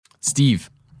Steve,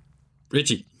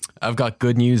 Richie. I've got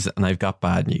good news and I've got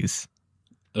bad news.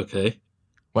 Okay.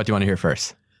 What do you want to hear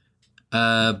first?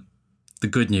 The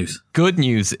good news. Good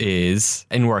news is,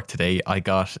 in work today, I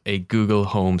got a Google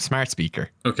Home smart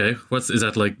speaker. Okay. Is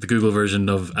that like the Google version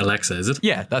of Alexa, is it?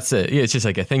 Yeah, that's it. Yeah, it's just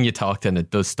like a thing you talk to and it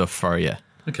does stuff for you.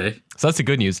 Okay. So that's the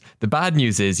good news. The bad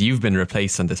news is you've been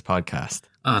replaced on this podcast.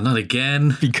 Ah, not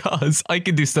again. Because I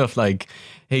can do stuff like,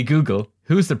 hey Google,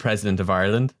 who's the President of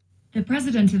Ireland? The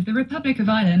President of the Republic of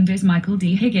Ireland is Michael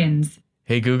D. Higgins.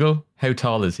 Hey Google, how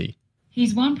tall is he?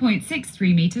 He's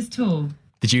 1.63 metres tall.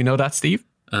 Did you know that, Steve?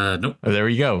 Nope. Oh, there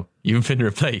we go. You've been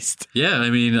replaced. Yeah, I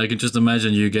mean, I can just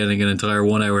imagine you getting an entire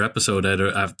 1 hour episode out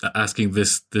of asking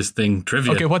this thing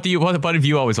trivia. Okay, what have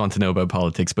you always want to know about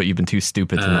politics, but you've been too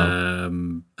stupid to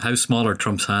know? How small are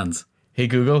Trump's hands? Hey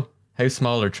Google, how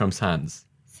small are Trump's hands?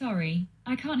 Sorry,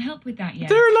 I can't help with that yet.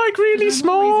 They're like really I'm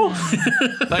small. always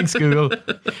learning. Thanks, Google.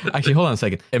 Actually, hold on a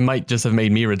second. It might just have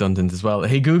made me redundant as well.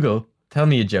 Hey Google, tell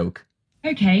me a joke.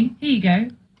 Okay, here you go.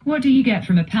 What do you get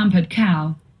from a pampered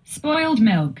cow? Spoiled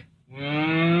milk.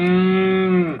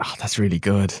 Oh, that's really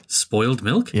good. Spoiled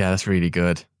milk? Yeah, that's really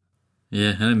good.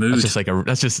 Yeah, and it moved.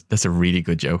 That's a really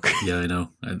good joke. Yeah, I know.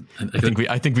 I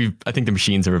think the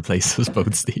machines have replaced us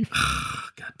both, Steve.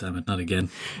 God damn it, not again.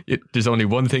 There's only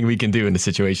one thing we can do in a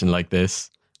situation like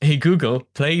this. Hey Google,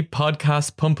 play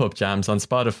podcast Pump Up Jams on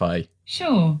Spotify.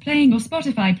 Sure, playing your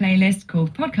Spotify playlist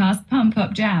called Podcast Pump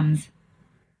Up Jams.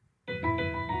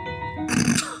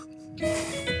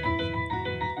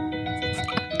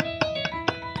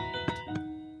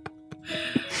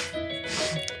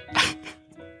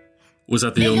 Was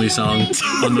that the only song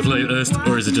on the playlist,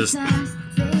 or is it just...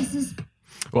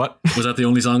 What? Was that the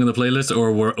only song on the playlist,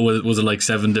 or was it like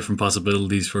 7 different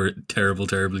possibilities for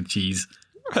terribly cheese?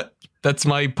 That's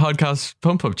my podcast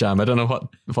Pump Up Jam. I don't know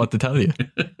what to tell you.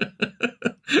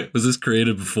 Was this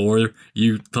created before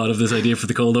you thought of this idea for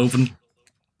the cold open?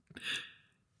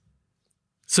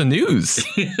 So news.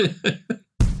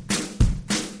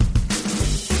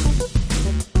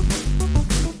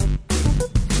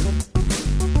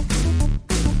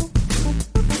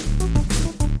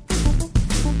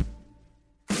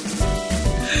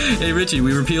 Hey Richie,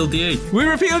 we repealed the 8. We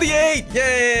repealed the 8!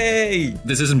 Yay!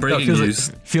 This isn't breaking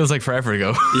news. Feels like forever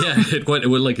ago. Yeah,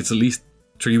 it's at least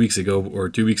 3 weeks ago or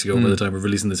 2 weeks ago by the time we're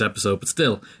releasing this episode, but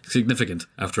still significant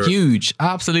after huge,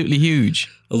 absolutely huge.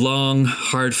 A long,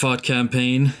 hard-fought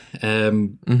campaign.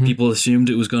 People assumed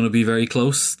it was going to be very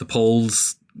close. The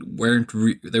polls weren't.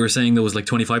 They were saying there was like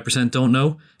 25% don't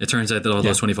know. It turns out that all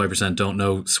those 25% don't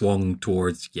know swung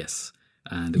towards yes,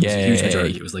 and it was a huge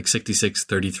majority. It was like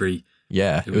 66-33.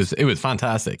 Yeah, it was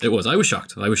fantastic. It was. I was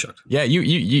shocked. Yeah,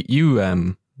 you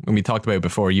when we talked about it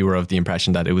before, you were of the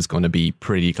impression that it was going to be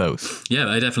pretty close. Yeah,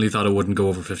 I definitely thought it wouldn't go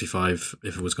over 55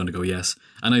 if it was going to go yes.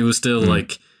 And I was still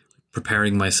like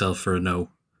preparing myself for a no.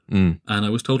 And I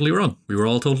was totally wrong. We were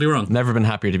all totally wrong. Never been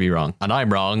happier to be wrong. And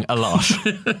I'm wrong a lot.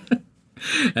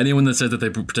 Anyone that said that they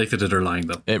predicted it are lying,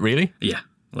 though. It really? Yeah.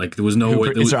 Like, there was no...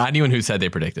 Is there anyone who said they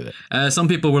predicted it? Some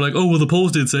people were like, oh, well, the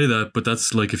polls did say that, but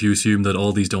that's like if you assume that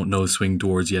all these don't know swing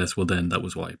towards yes, well, then that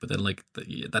was why. But then, like,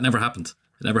 that never happens.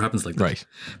 It never happens like that. Right.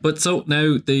 But so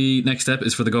now the next step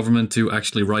is for the government to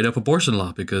actually write up abortion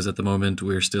law, because at the moment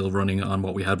we're still running on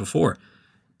what we had before.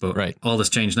 But all that's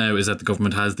changed now is that the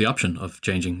government has the option of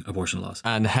changing abortion laws.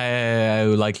 And how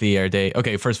likely are they...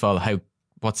 Okay, first of all, how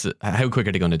quick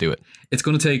are they going to do it? It's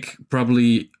going to take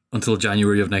probably until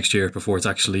January of next year before it's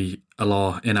actually a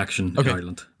law in action in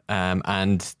Ireland.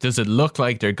 And does it look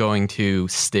like they're going to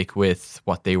stick with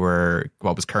what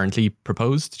was currently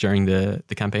proposed during the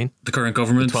campaign? The current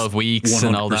government, 12 weeks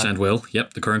and all that? 100% will.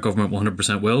 Yep, the current government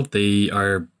 100% will. They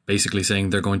are basically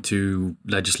saying they're going to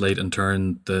legislate and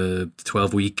turn the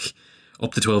 12 week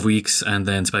up to 12 weeks and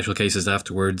then special cases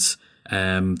afterwards.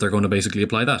 They're going to basically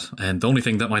apply that. And the only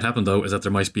thing that might happen, though, is that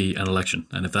there might be an election.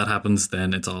 And if that happens,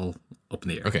 then it's all up in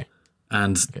the air. Okay.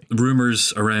 And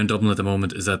rumours around Dublin at the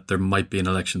moment is that there might be an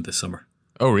election this summer.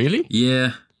 Oh, really?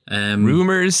 Yeah.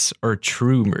 Rumours or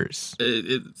trumours?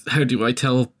 How do I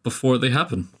tell before they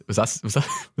happen? Was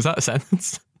that a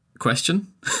sentence? Question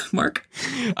mark?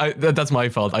 That's my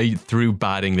fault. I threw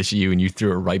bad English at you and you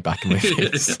threw it right back in my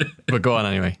face. But go on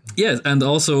anyway. Yes, and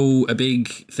also a big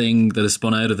thing that has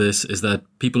spun out of this is that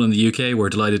people in the UK were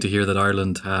delighted to hear that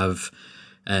Ireland have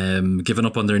given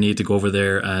up on their need to go over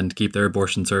there and keep their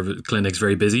abortion clinics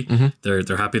very busy.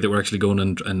 They're happy that we're actually going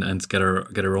and get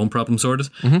our own problem sorted.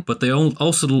 But they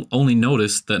also only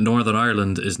noticed that Northern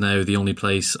Ireland is now the only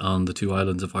place on the 2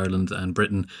 islands of Ireland and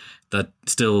Britain that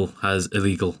still has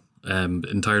illegal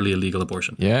entirely illegal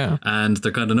abortion. Yeah. And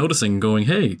they're kind of noticing, going,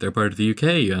 hey, they're part of the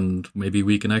UK and maybe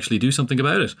we can actually do something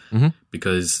about it.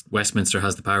 Because Westminster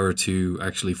has the power to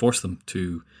actually force them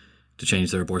to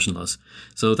change their abortion laws.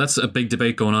 So that's a big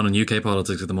debate going on in UK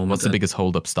politics at the moment. What's the biggest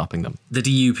hold up stopping them? The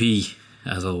DUP,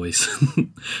 as always.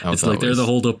 It's like they're the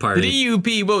hold up party. The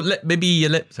DUP won't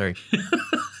let sorry.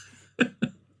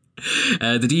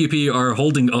 The DUP are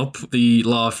holding up the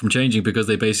law from changing because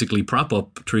they basically prop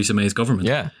up Theresa May's government.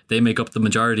 Yeah. They make up the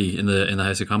majority in the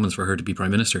House of Commons for her to be Prime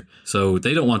Minister. So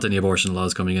they don't want any abortion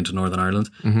laws coming into Northern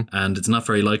Ireland. And it's not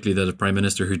very likely that a Prime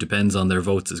Minister who depends on their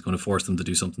votes is going to force them to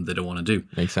do something they don't want to do.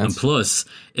 Makes sense. And plus,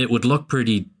 it would look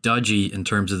pretty dodgy in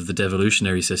terms of the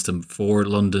devolutionary system for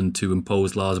London to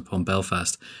impose laws upon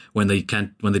Belfast when they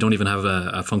don't even have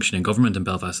a functioning government in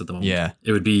Belfast at the moment. Yeah.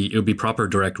 It would be proper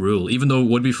direct rule. Even though it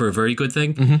would be for a very good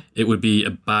thing, it would be a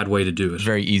bad way to do it.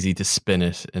 Very easy to spin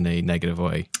it in a negative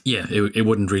way. Yeah, it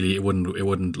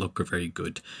wouldn't look very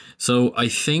good. So I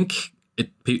think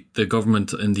the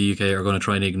government in the UK are going to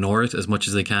try and ignore it as much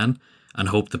as they can and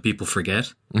hope that people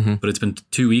forget. But it's been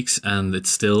 2 weeks and it's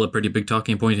still a pretty big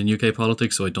talking point in UK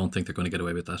politics, so I don't think they're going to get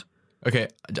away with that. Okay,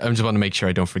 I just want to make sure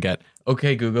I don't forget.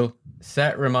 Okay, Google,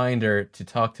 set reminder to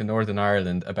talk to Northern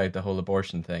Ireland about the whole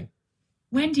abortion thing.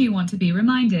 When do you want to be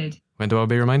reminded? When do I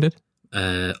be reminded?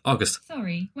 August.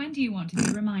 Sorry, when do you want to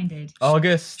be reminded?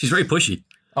 August. She's very pushy.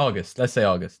 August. Let's say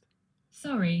August.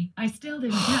 Sorry, I still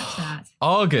didn't catch that.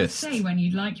 August. Say when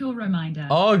you'd like your reminder.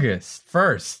 August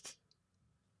 1st.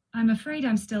 I'm afraid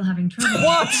I'm still having trouble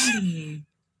What? understanding you.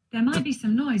 There might be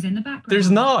some noise in the background.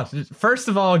 There's not. 1st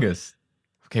of August.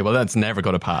 Okay, well, that's never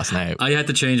going to pass now. I had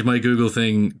to change my Google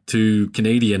thing to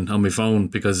Canadian on my phone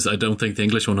because I don't think the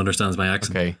English one understands my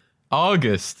accent. Okay.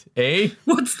 August, eh?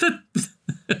 What's the...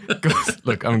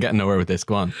 Look, I'm getting nowhere with this.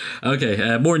 Go on.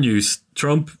 Okay, more news.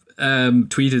 Trump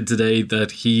tweeted today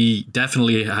that he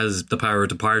definitely has the power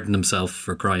to pardon himself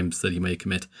for crimes that he may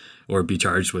commit or be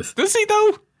charged with. Does he,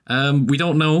 though? We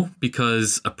don't know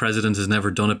because a president has never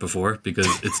done it before because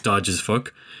it's dodge as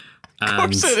fuck. Of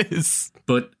course it is.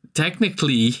 But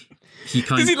technically,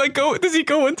 Does he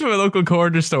go into a local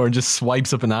corner store and just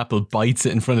swipes up an apple, bites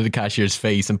it in front of the cashier's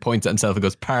face and points at himself and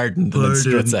goes, pardoned, and then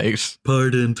struts out?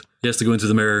 Pardoned. He has to go into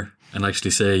the mirror and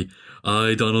actually say,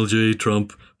 I, Donald J.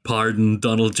 Trump, pardon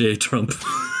Donald J. Trump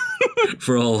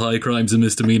for all high crimes and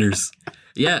misdemeanors.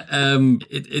 Yeah,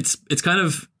 it's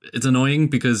annoying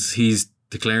because he's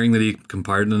declaring that he can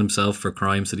pardon himself for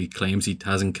crimes that he claims he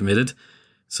hasn't committed.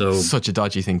 So such a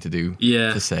dodgy thing to do.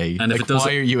 Yeah, to say. And if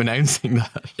why are you announcing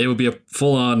that? It would be a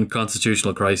full-on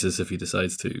constitutional crisis if he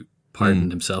decides to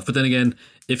pardon himself. But then again,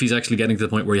 if he's actually getting to the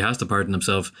point where he has to pardon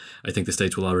himself, I think the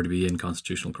states will already be in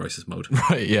constitutional crisis mode.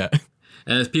 Right? Yeah.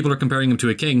 People are comparing him to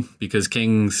a king because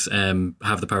kings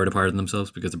have the power to pardon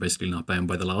themselves because they're basically not bound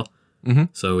by the law.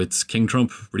 So it's King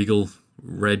Trump, regal,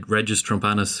 Regis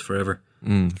Trumpanus forever.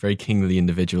 Very kingly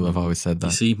individual. I've always said that.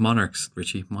 You see, monarchs,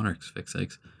 Richie, monarchs, fix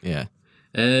sakes. Yeah.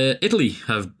 Italy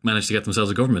have managed to get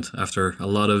themselves a government after a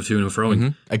lot of to and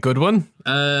froing. A good one?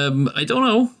 I don't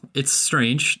know. It's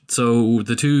strange. So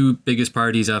the two biggest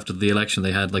parties after the election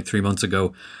they had like 3 months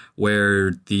ago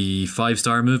were the Five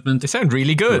Star Movement. They sound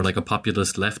really good. Or like a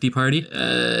populist lefty party.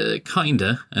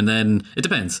 Kinda. And then it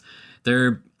depends.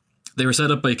 They were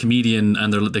set up by a comedian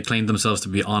and they claimed themselves to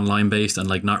be online based and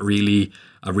like not really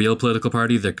a real political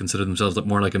party. They consider themselves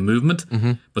more like a movement,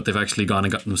 but they've actually gone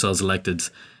and gotten themselves elected.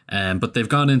 But they've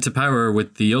gone into power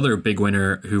with the other big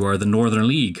winner, who are the Northern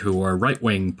League, who are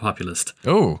right-wing populist,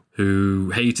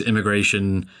 who hate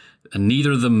immigration, and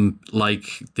neither of them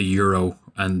like the Euro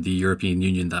and the European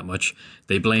Union that much.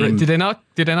 They blame... Right. Did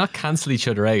they not cancel each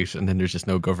other out and then there's just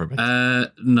no government?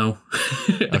 No.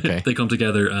 Okay. They come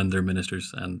together and they're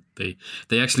ministers, and they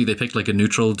picked like a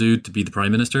neutral dude to be the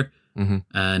prime minister.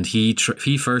 And he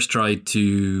first tried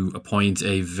to appoint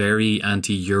a very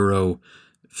anti-Euro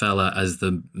fella as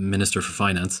the Minister for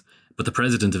Finance, but the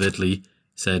President of Italy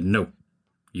said, no,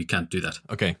 you can't do that.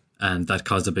 Okay. And that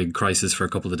caused a big crisis for a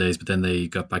couple of days, but then they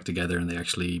got back together and they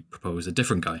actually proposed a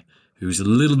different guy who's a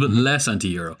little bit less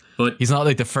anti-Euro. But he's not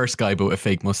like the first guy but with a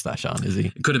fake mustache on, is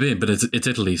he? It could have been, but it's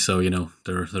Italy, so, you know,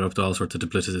 they're up to all sorts of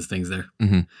duplicitous things there.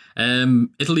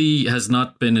 Italy has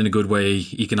not been in a good way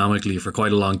economically for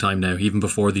quite a long time now. Even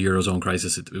before the Eurozone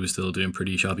crisis, it was still doing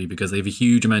pretty shabby because they have a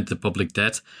huge amount of public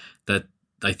debt that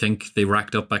I think they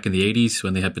racked up back in the 80s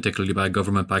when they had particularly bad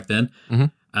government back then.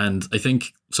 And I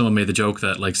think someone made the joke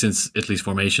that, like, since Italy's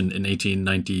formation in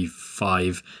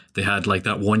 1895, they had like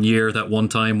that 1 year, that one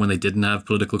time when they didn't have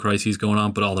political crises going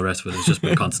on, but all the rest of it has just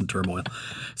been constant turmoil.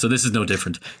 So this is no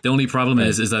different. The only problem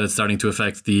is that it's starting to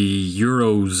affect the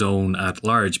Eurozone at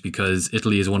large, because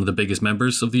Italy is one of the biggest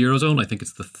members of the Eurozone. I think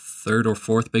it's the third or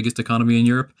fourth biggest economy in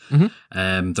Europe.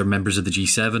 They're members of the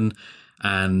G7,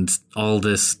 and all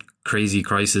this crazy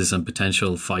crisis and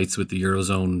potential fights with the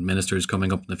Eurozone ministers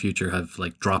coming up in the future have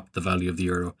like dropped the value of the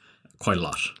euro quite a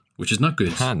lot, which is not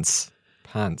good. Pants.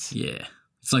 Yeah.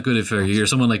 It's not good if you're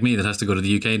someone like me that has to go to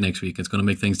the UK next week. It's going to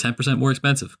make things 10% more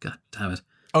expensive. God damn it.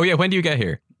 Oh yeah, when do you get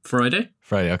here? Friday?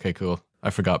 Okay, cool.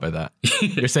 I forgot about that.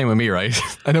 You're staying with me, right?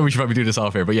 I know we should probably do this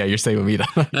off air, but yeah, you're staying with me then.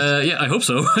 Yeah, I hope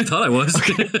so. I thought I was.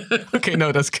 Okay,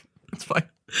 no, that's fine.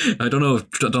 I don't know if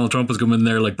Donald Trump was coming in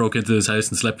there, like broke into his house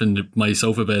and slept in my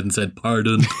sofa bed and said,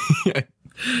 pardon.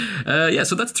 Yeah,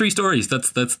 so that's 3 stories.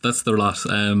 That's the lot.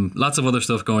 Lots of other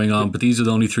stuff going on, but these are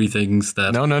the only 3 things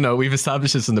that... No. We've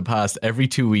established this in the past. Every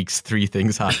 2 weeks, 3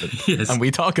 things happen. Yes. And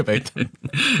we talk about them.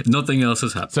 Nothing else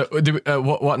has happened. So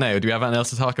what now? Do we have anything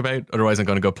else to talk about? Otherwise, I'm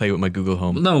going to go play with my Google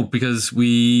Home. No, because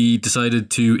we decided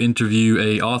to interview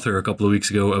a author a couple of weeks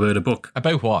ago about a book.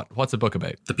 About what? What's the book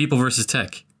about? The People versus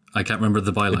Tech. I can't remember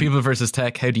the byline. The People versus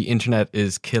Tech, How the Internet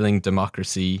is Killing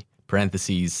Democracy,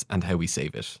 parentheses, and How We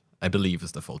Save It, I believe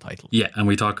is the full title. Yeah, and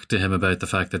we talked to him about the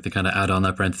fact that they kind of add on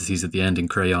that parentheses at the end in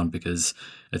crayon, because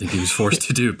I think he was forced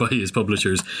to do it by his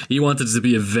publishers. He wanted it to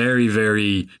be a very,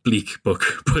 very bleak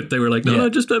book, but they were like, no,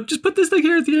 just put this thing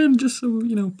here at the end, just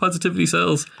so, positivity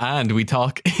sells. And we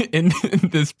talk in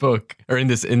this book, or in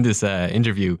this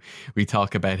interview, we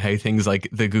talk about how things like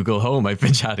the Google Home I've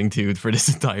been chatting to for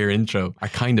this entire intro are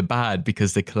kind of bad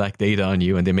because they collect data on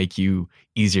you and they make you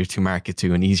easier to market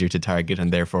to and easier to target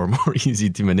and therefore more easy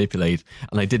to manipulate.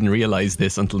 And I didn't realize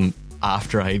this until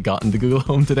after I had gotten the Google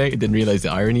Home today. I didn't realize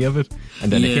the irony of it,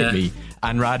 and then it hit me.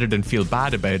 And rather than feel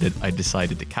bad about it, I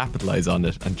decided to capitalize on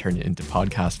it and turn it into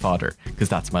podcast fodder, because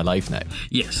that's my life now.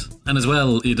 Yes, and as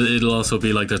well, it'll also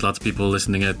be like there's lots of people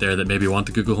listening out there that maybe want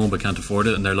the Google Home but can't afford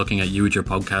it, and they're looking at you with your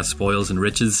podcast spoils and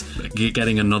riches,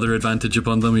 getting another advantage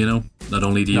upon them. Not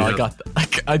only do you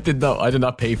I did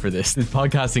not pay for this.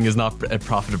 Podcasting is not a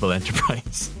profitable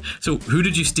enterprise. So who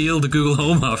did you steal the Google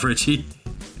Home off, Richie?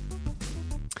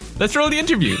 Let's roll the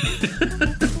interview.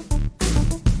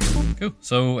 Cool.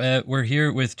 So we're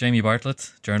here with Jamie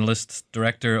Bartlett, journalist,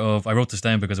 director of... I wrote this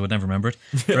down because I would never remember it.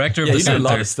 Director of the Centre. You do a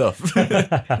lot of stuff.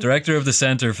 Director of the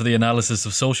Centre for the Analysis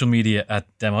of Social Media at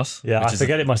Demos. Yeah, I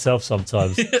forget it myself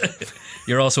sometimes.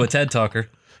 You're also a TED talker.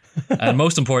 And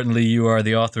most importantly, you are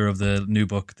the author of the new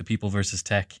book, The People versus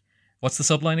Tech. What's the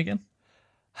subline again?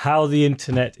 How the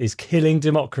internet is killing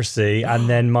democracy, and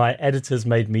then my editors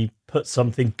made me put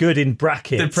something good in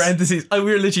brackets. The parentheses. We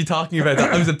were literally talking about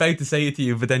that. I was about to say it to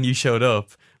you, but then you showed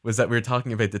up. Was that we were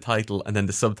talking about the title and then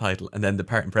the subtitle and then the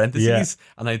part in parentheses.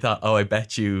 Yeah. And I thought, I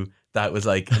bet you that was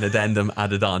like an addendum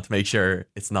added on to make sure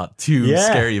it's not too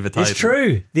scary of a title. It's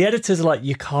true. The editors are like,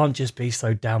 you can't just be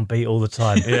so downbeat all the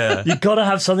time. Yeah. You've got to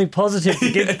have something positive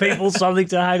to give people something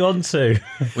to hang on to.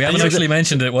 We haven't actually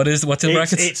mentioned it. What's in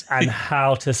brackets? It's and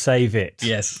how to save it.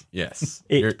 Yes.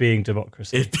 It being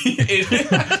democracy.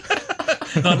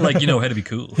 Not like how to be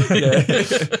cool.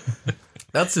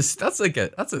 That's a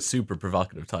super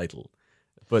provocative title,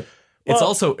 but it's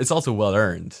also well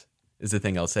earned. Is the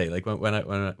thing I'll say. Like when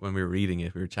we were reading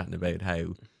it, we were chatting about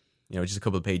how just a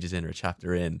couple of pages in or a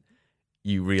chapter in,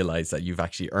 you realize that you've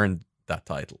actually earned that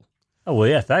title. Oh well,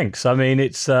 yeah, thanks. I mean,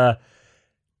 it is a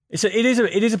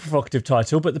provocative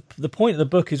title, but the point of the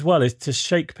book as well is to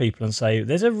shake people and say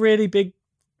there's a really big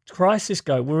crisis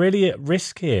going. We're really at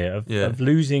risk here of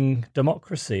losing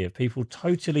democracy, of people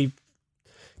totally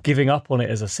giving up on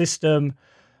it as a system,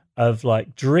 of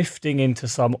like drifting into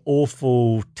some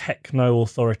awful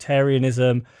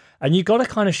techno-authoritarianism. And you got to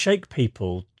kind of shake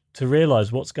people to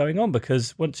realise what's going on,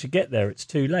 because once you get there, it's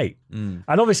too late. And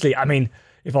obviously, I mean,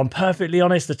 if I'm perfectly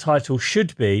honest, the title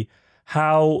should be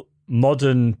How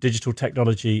Modern Digital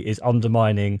Technology is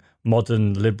Undermining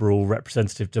Modern Liberal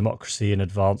Representative Democracy in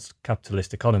Advanced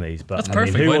Capitalist Economies. But that's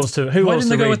perfect. Who wants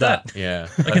to read that? Yeah,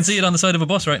 I can see it on the side of a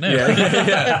bus right now.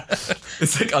 Yeah.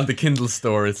 It's like on the Kindle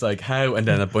store. It's like how, and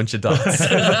then a bunch of dots.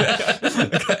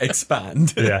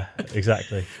 Expand. Yeah,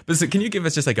 exactly. But so can you give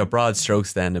us just like a broad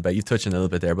strokes then about, you touched on a little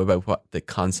bit there, but about what the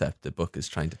concept the book is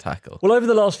trying to tackle? Well, over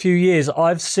the last few years,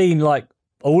 I've seen, like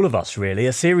all of us really,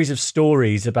 a series of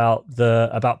stories about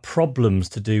problems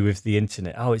to do with the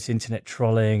internet. Oh, it's internet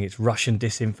trolling, it's Russian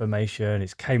disinformation,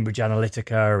 it's Cambridge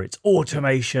Analytica, it's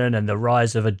automation and the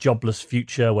rise of a jobless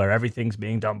future where everything's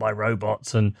being done by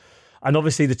robots. And And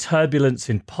obviously the turbulence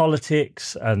in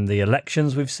politics and the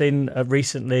elections we've seen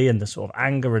recently and the sort of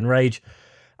anger and rage.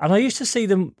 And I used to see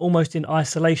them almost in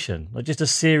isolation, like just a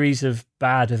series of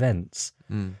bad events.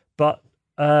 But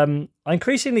I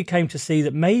increasingly came to see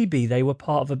that maybe they were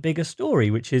part of a bigger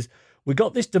story, which is we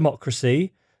got this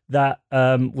democracy that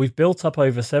we've built up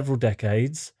over several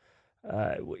decades.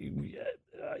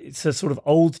 It's a sort of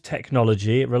old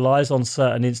technology. It relies on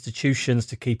certain institutions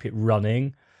to keep it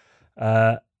running.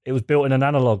 It was built in an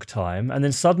analog time, and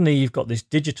then suddenly you've got this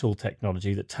digital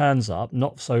technology that turns up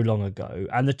not so long ago,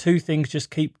 and the two things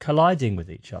just keep colliding with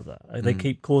each other. They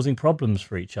keep causing problems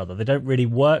for each other. They don't really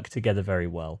work together very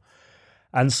well.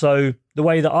 And so the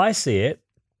way that I see it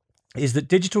is that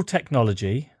digital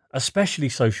technology, especially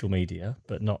social media,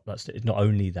 but not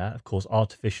only that, of course,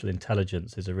 artificial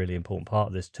intelligence is a really important part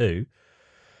of this too,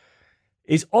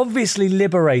 is obviously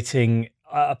liberating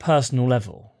at a personal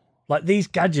level. Like these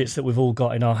gadgets that we've all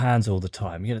got in our hands all the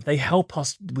time, they help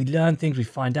us. We learn things, we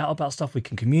find out about stuff, we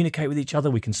can communicate with each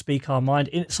other, we can speak our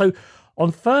mind. So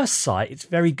on first sight, it's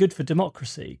very good for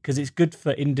democracy because it's good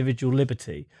for individual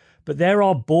liberty. But there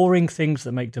are boring things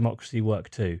that make democracy work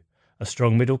too. A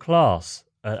strong middle class,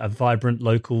 a vibrant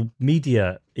local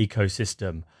media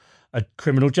ecosystem, a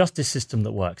criminal justice system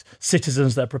that works,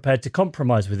 citizens that are prepared to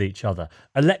compromise with each other,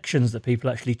 elections that people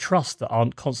actually trust that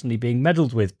aren't constantly being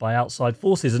meddled with by outside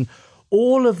forces. And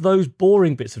all of those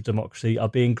boring bits of democracy are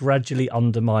being gradually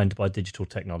undermined by digital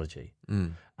technology.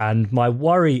 And my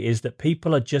worry is that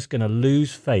people are just going to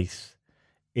lose faith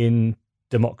in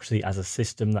democracy as a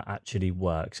system that actually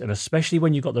works. And especially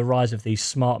when you've got the rise of these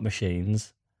smart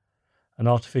machines and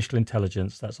artificial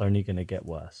intelligence, that's only going to get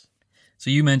worse. So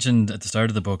you mentioned at the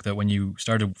start of the book that when you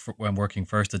started when working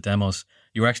first at Demos,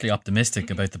 you were actually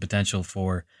optimistic about the potential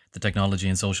for the technology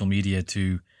and social media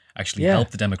to actually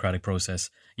help the democratic process.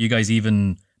 You guys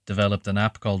even developed an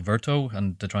app called Verto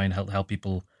and to try and help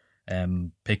people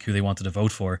pick who they wanted to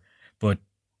vote for. But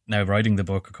now writing the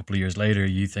book a couple of years later,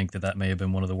 you think that may have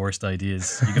been one of the worst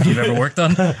ideas you've ever worked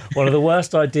on? One of the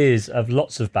worst ideas of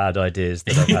lots of bad ideas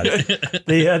that I've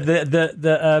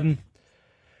had.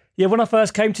 When I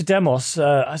first came to Demos,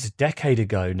 that's a decade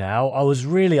ago now, I was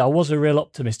a real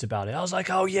optimist about it. I was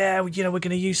like, oh yeah, we're going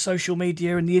to use social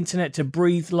media and the internet to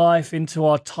breathe life into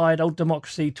our tired old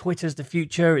democracy. Twitter's the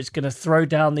future. It's going to throw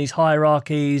down these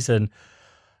hierarchies. And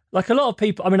like a lot of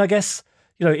people, I mean, I guess,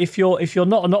 if you're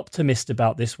not an optimist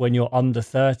about this when you're under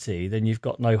 30, then you've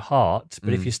got no heart.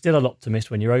 But if you're still an optimist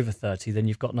when you're over 30, then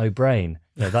you've got no brain.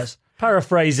 That's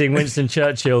paraphrasing Winston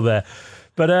Churchill there.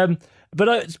 But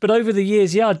over the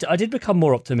years, I did become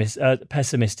more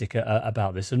pessimistic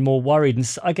about this and more worried.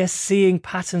 And I guess seeing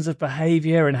patterns of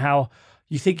behaviour and how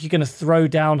you think you're going to throw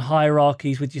down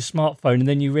hierarchies with your smartphone, and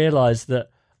then you realise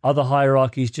that other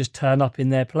hierarchies just turn up in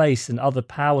their place and other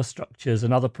power structures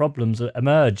and other problems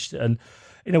emerged. And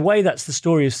in a way, that's the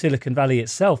story of Silicon Valley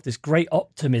itself, this great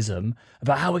optimism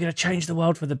about how we're going to change the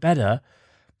world for the better,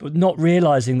 but not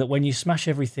realising that when you smash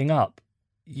everything up,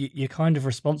 you're kind of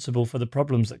responsible for the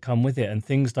problems that come with it, and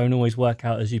things don't always work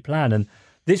out as you plan. And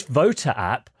this voter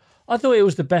app, I thought it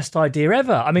was the best idea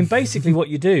ever. I mean, basically what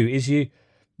you do is you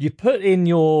put in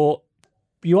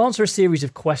you answer a series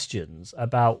of questions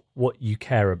about what you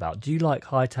care about. Do you like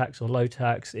high tax or low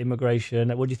tax,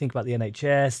 immigration? What do you think about the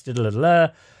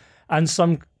NHS? And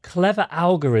some clever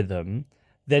algorithm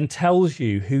then tells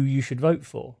you who you should vote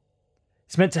for.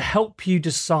 It's meant to help you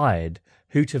decide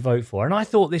who to vote for. And I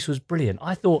thought this was brilliant.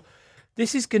 I thought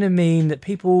this is going to mean that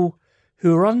people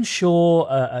who are unsure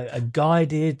are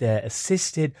guided, they're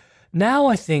assisted. Now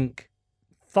I think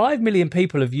 5 million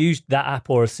people have used that app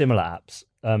or similar apps.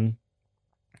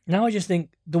 Now I just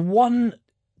think the one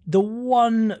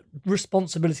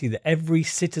responsibility that every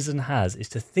citizen has is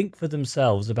to think for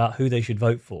themselves about who they should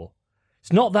vote for.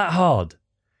 It's not that hard.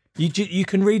 You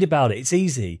can read about it. It's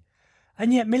easy.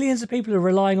 And yet millions of people are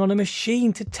relying on a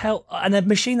machine a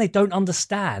machine they don't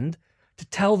understand to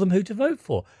tell them who to vote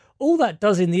for. All that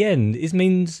does in the end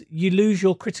means you lose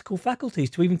your critical faculties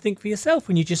to even think for yourself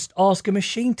when you just ask a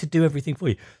machine to do everything for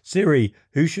you. Siri,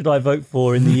 who should I vote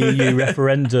for in the EU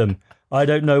referendum? I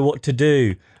don't know what to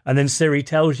do. And then Siri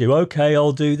tells you, okay,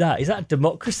 I'll do that. Is that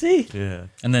democracy? Yeah.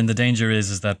 And then the danger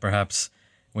is that perhaps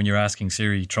when you're asking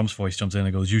Siri, Trump's voice jumps in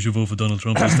and goes, you should vote for Donald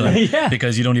Trump this time. Yeah.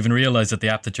 Because you don't even realise that the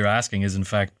app that you're asking is in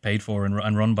fact paid for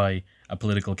and run by a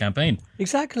political campaign.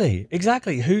 Exactly.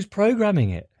 Who's programming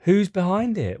it? Who's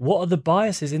behind it? What are the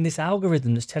biases in this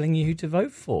algorithm that's telling you who to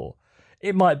vote for?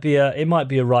 It might be a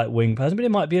right-wing person, but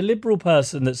it might be a liberal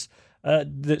person that's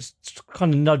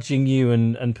kind of nudging you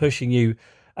and pushing you.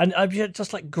 And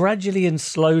just like gradually and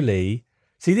slowly.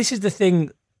 See, this is the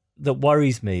thing that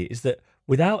worries me, is that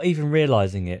without even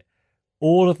realizing it,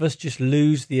 all of us just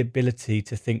lose the ability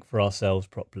to think for ourselves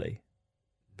properly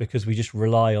because we just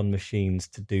rely on machines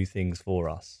to do things for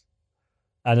us.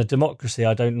 And a democracy,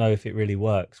 I don't know if it really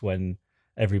works when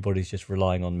everybody's just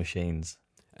relying on machines.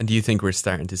 And do you think we're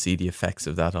starting to see the effects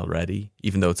of that already?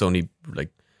 Even though it's only,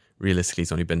 like, realistically,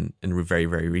 it's only been in very,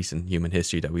 very recent human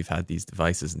history that we've had these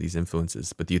devices and these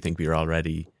influences. But do you think we're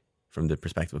already, from the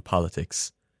perspective of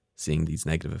politics, seeing these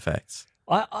negative effects?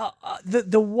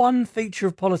 The one feature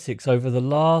of politics over the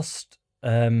last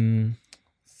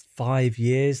 5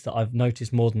 years that I've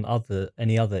noticed more than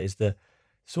any other is the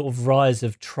sort of rise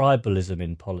of tribalism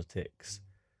in politics,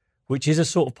 which is a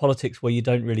sort of politics where you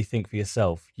don't really think for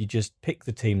yourself. You just pick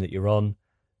the team that you're on.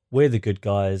 We're the good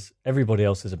guys. Everybody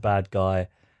else is a bad guy.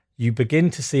 You begin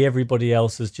to see everybody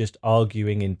else as just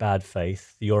arguing in bad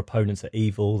faith. Your opponents are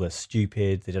evil. They're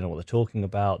stupid. They don't know what they're talking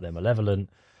about. They're malevolent.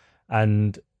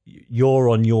 And you're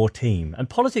on your team. And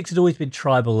politics has always been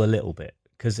tribal a little bit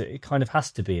because it kind of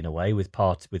has to be in a way with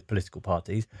political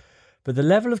parties. But the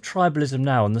level of tribalism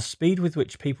now and the speed with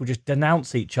which people just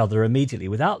denounce each other immediately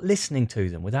without listening to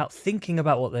them, without thinking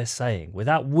about what they're saying,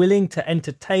 without willing to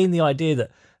entertain the idea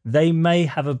that they may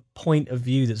have a point of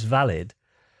view that's valid,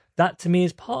 that to me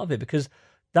is part of it, because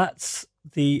that's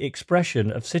the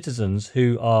expression of citizens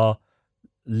who are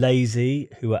lazy,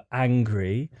 who are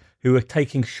angry, who are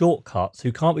taking shortcuts,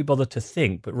 who can't be bothered to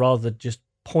think, but rather just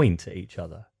point at each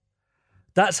other.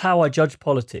 That's how I judge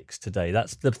politics today.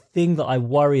 That's the thing that I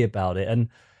worry about it. And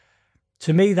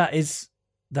to me, that is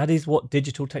what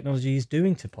digital technology is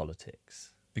doing to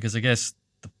politics. Because I guess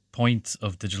the point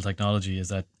of digital technology is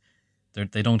that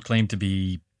they don't claim to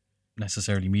be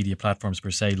necessarily media platforms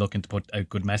per se looking to put out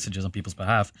good messages on people's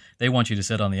behalf. They want you to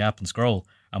sit on the app and scroll.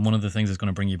 And one of the things that's going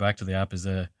to bring you back to the app is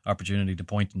the opportunity to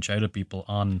point and shout at people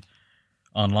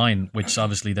online, which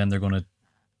obviously then they're going to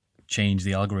change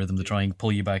the algorithm to try and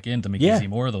pull you back in to make you see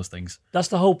more of those things. That's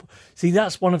the whole... See,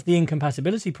 that's one of the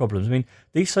incompatibility problems. I mean,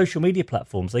 these social media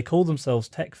platforms, they call themselves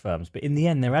tech firms, but in the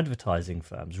end, they're advertising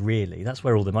firms, really. That's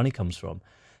where all the money comes from.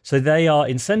 So they are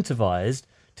incentivized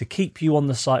to keep you on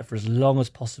the site for as long as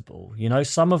possible. You know,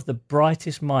 some of the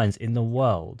brightest minds in the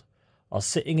world are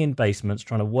sitting in basements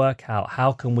trying to work out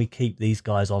how can we keep these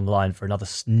guys online for another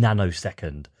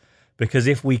nanosecond. Because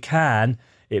if we can,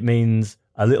 it means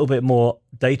a little bit more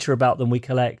data about them we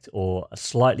collect, or a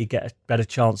slightly better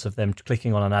chance of them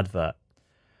clicking on an advert.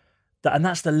 And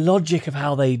that's the logic of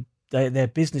how their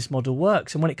business model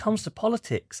works. And when it comes to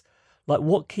politics, like,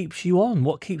 what keeps you on?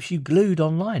 What keeps you glued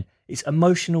online? It's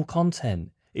emotional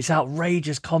content. It's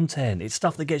outrageous content. It's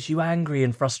stuff that gets you angry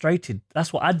and frustrated.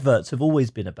 That's what adverts have always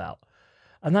been about.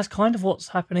 And that's kind of what's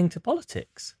happening to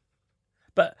politics.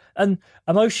 And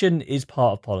emotion is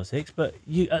part of politics, but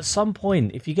you, at some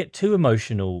point, if you get too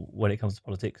emotional when it comes to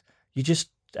politics, you just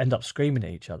end up screaming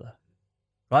at each other.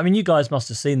 Right? I mean, you guys must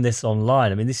have seen this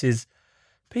online. I mean, this is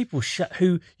people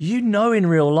who, you know, in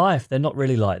real life, they're not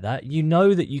really like that. You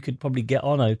know that you could probably get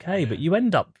on okay, but you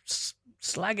end up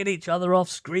slagging each other off,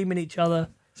 screaming at each other.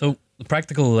 So the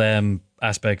practical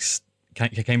aspects,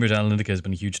 Cambridge Analytica has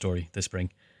been a huge story this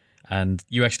spring. And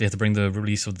you actually had to bring the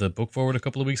release of the book forward a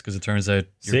couple of weeks because it turns out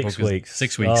your book is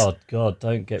 6 weeks. Oh, God,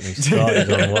 don't get me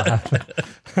started on what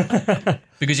happened.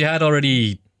 Because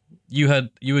you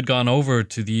had gone over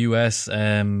to the US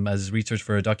as research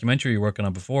for a documentary you're working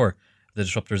on before, The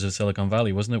Disruptors of Silicon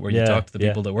Valley, wasn't it? Where you talked to the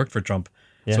people that worked for Trump.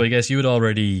 Yeah. So I guess you had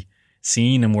already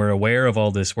seen and were aware of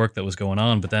all this work that was going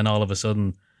on, but then all of a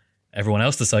sudden everyone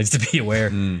else decides to be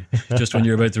aware just when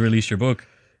you're about to release your book.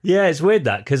 Yeah, it's weird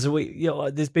that, because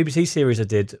this BBC series I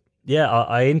did,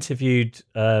 I interviewed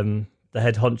the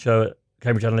head honcho at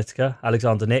Cambridge Analytica,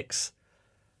 Alexander Nix.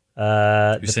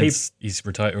 He's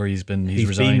retired, or he's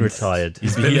resigned. Been retired. He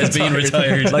has been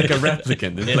retired. Like a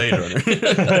replicant in Blade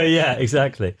Runner. Yeah,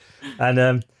 exactly.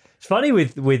 And it's funny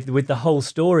with the whole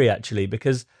story, actually,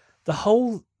 because the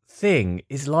whole thing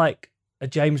is like a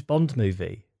James Bond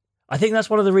movie. I think that's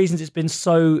one of the reasons it's been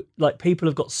so, like, people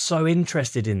have got so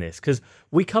interested in this, because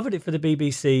we covered it for the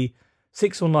BBC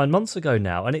 6 or 9 months ago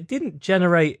now, and it didn't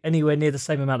generate anywhere near the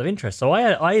same amount of interest. So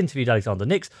I interviewed Alexander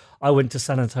Nix. I went to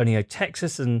San Antonio,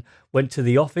 Texas, and went to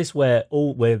the office where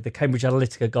the Cambridge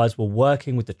Analytica guys were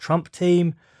working with the Trump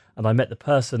team, and I met the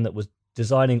person that was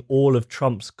designing all of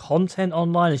Trump's content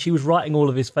online, and she was writing all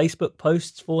of his Facebook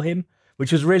posts for him,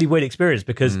 which was a really weird experience,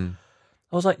 because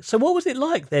I was like, so what was it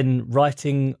like then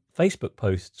writing Facebook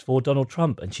posts for Donald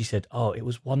Trump? And she said, oh, it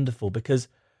was wonderful, because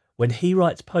when he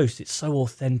writes posts, it's so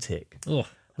authentic. Oh.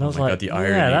 And I was my like, God, the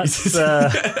irony. yeah,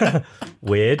 that's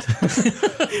weird.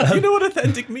 You know what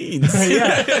authentic means?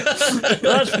 Yeah,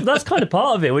 that's kind of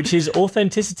part of it, which is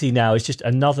authenticity now is just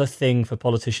another thing for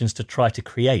politicians to try to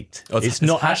create. Oh, it's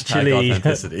not hashtag actually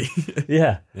authenticity.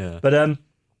 yeah. Yeah. But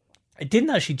it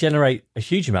didn't actually generate a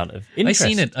huge amount of interest.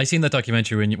 I seen that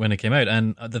documentary when it came out,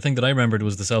 and the thing that I remembered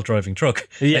was the self-driving truck.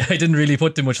 Yeah. I didn't really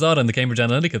put too much thought on the Cambridge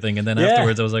Analytica thing, and then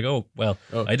afterwards I was like, oh, well,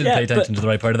 I didn't pay attention to the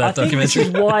right part of that documentary.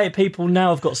 This is why people now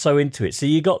have got so into it. So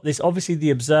you got this, obviously the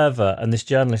Observer and this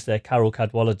journalist there, Carol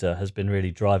Cadwallader, has been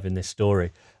really driving this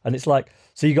story. And it's like,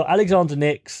 so you got Alexander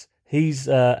Nix. He's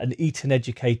an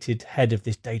Eton-educated head of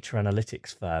this data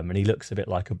analytics firm, and he looks a bit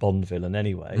like a Bond villain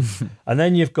anyway. And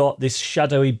then you've got this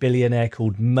shadowy billionaire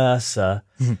called Mercer,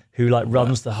 who like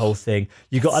runs the whole thing.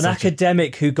 You've got an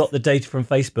academic who got the data from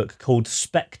Facebook called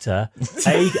Spectre,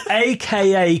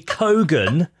 aka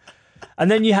Kogan.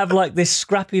 And then you have like this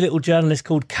scrappy little journalist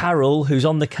called Carol who's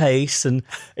on the case, and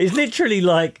it's literally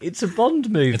like it's a Bond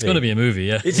movie. It's going to be a movie,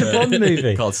 yeah. It's a Bond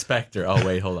movie Called Spectre. Oh,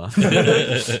 wait, hold on.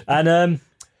 and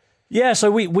yeah,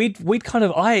 so we'd kind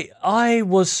of I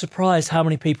was surprised how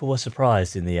many people were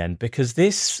surprised in the end, because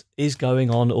this is going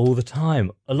on all the time.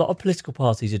 A lot of political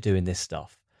parties are doing this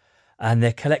stuff, and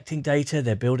they're collecting data,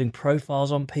 they're building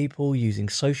profiles on people using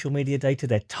social media data,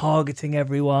 they're targeting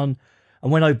everyone.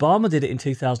 And when Obama did it in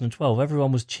 2012,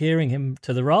 everyone was cheering him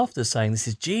to the rafters, saying this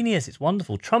is genius, it's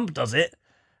wonderful. Trump does it,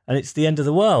 and it's the end of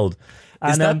the world.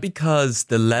 Is that because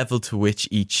the level to which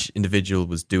each individual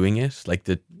was doing it, like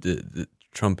the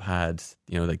Trump had,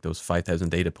 like those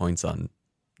 5,000 data points on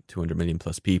 200 million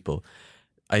plus people.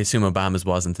 I assume Obama's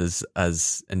wasn't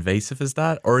as invasive as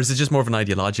that, or is it just more of an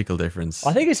ideological difference?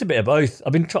 I think it's a bit of both.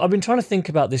 I've been trying to think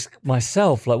about this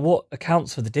myself, like what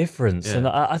accounts for the difference. Yeah. And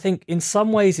I think in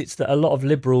some ways it's that a lot of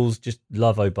liberals just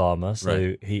love Obama,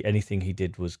 so right. Anything he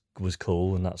did was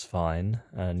cool, and that's fine.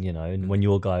 And and when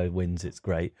your guy wins, it's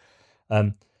great.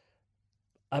 But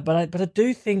I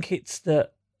do think it's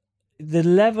that the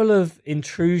level of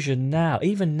intrusion now,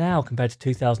 even now compared to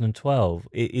 2012,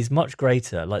 is much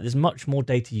greater. Like there's much more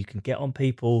data you can get on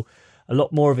people. A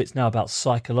lot more of it's now about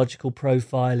psychological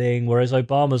profiling, whereas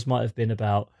Obama's might have been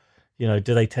about, do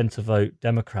they tend to vote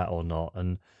Democrat or not,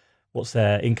 and what's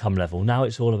their income level. Now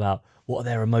it's all about what are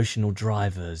their emotional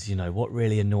drivers, what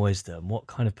really annoys them, what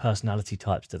kind of personality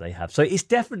types do they have. So it's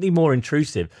definitely more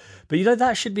intrusive. But,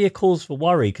 that should be a cause for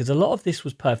worry, because a lot of this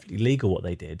was perfectly legal, what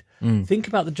they did. Think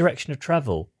about the direction of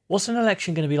travel. What's an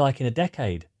election going to be like in a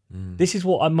decade? This is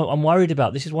what I'm worried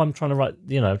about. This is why I'm trying to write,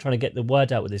 I'm trying to get the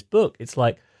word out with this book. It's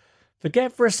like,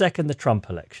 forget for a second the Trump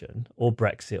election or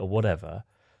Brexit or whatever.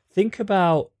 Think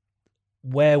about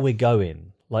where we're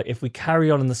going. Like if we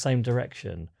carry on in the same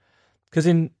direction. Because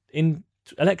in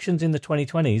elections in the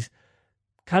 2020s,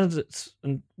 candidates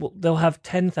they'll have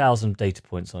 10,000 data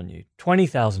points on you,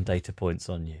 20,000 data points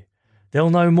on you. They'll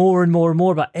know more and more and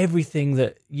more about everything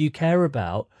that you care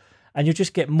about, and you'll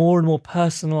just get more and more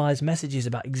personalized messages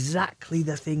about exactly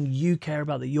the thing you care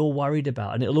about, that you're worried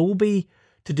about, and it'll all be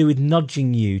to do with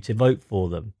nudging you to vote for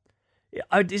them.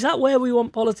 Is that where we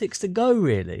want politics to go,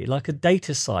 really? Like a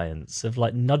data science of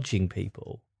like nudging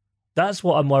people? That's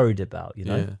what I'm worried about,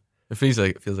 Yeah. It feels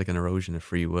like an erosion of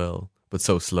free will, but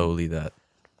so slowly that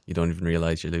you don't even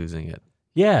realize you're losing it.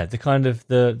 Yeah, the kind of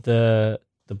the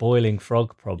boiling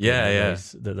frog problem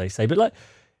that they say. But like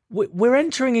we're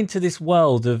entering into this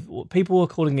world of what people are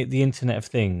calling it the Internet of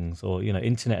Things, or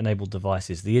internet-enabled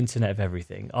devices, the Internet of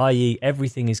Everything, i.e.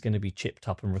 everything is going to be chipped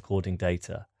up and recording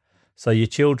data. So your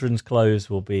children's clothes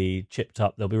will be chipped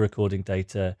up, they'll be recording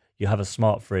data, you have a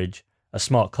smart fridge, a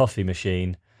smart coffee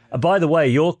machine. And by the way,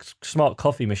 your smart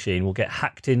coffee machine will get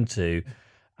hacked into,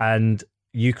 and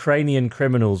Ukrainian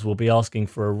criminals will be asking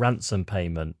for a ransom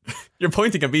payment. You're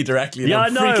pointing at me directly. Yeah, I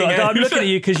know. I'm looking at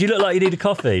you because you look like you need a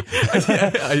coffee.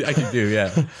 I can do,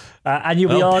 yeah. And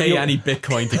you'll be pay any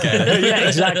Bitcoin to get it. Yeah,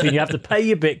 exactly. You have to pay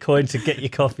your Bitcoin to get your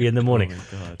coffee in the morning.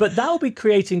 Oh my God. But that'll be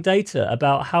creating data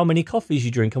about how many coffees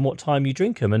you drink and what time you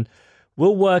drink them, and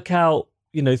we'll work out,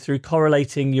 through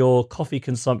correlating your coffee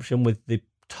consumption with the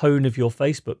tone of your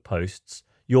Facebook posts,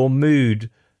 your mood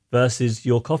versus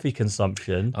your coffee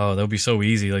consumption. Oh, that would be so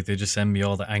easy. Like they just send me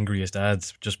all the angriest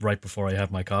ads just right before I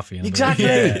have my coffee.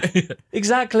 Exactly.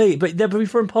 Exactly. But they'll be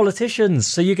from politicians.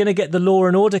 So you're going to get the Law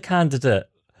and Order candidate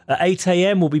at 8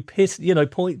 a.m. will be pissed,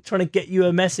 trying to get you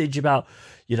a message about,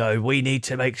 we need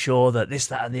to make sure that this,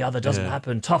 that, and the other doesn't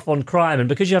happen. Tough on crime. And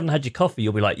because you haven't had your coffee,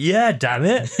 you'll be like, yeah, damn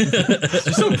it.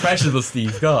 You're so impressionable,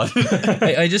 Steve. God.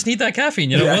 I just need that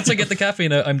caffeine. Once I get the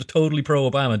caffeine, I'm totally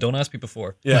pro-Obama. Don't ask me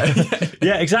before. Yeah.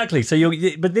 Yeah, exactly. So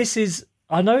but this is,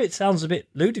 I know it sounds a bit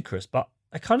ludicrous, but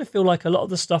I kind of feel like a lot of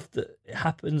the stuff that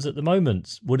happens at the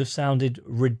moment would have sounded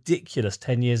ridiculous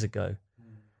 10 years ago.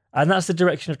 And that's the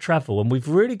direction of travel. And we've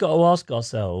really got to ask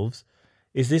ourselves,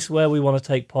 is this where we want to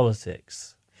take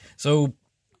politics? So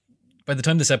by the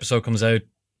time this episode comes out,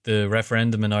 the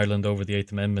referendum in Ireland over the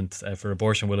Eighth Amendment for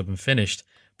abortion will have been finished.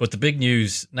 But the big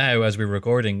news now, as we're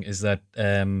recording, is that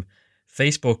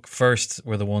Facebook first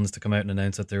were the ones to come out and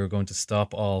announce that they were going to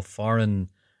stop all foreign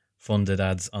funded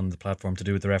ads on the platform to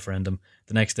do with the referendum.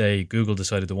 The next day, Google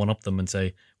decided to one-up them and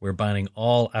say, we're banning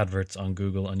all adverts on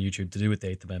Google, on YouTube to do with the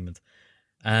Eighth Amendment.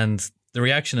 And the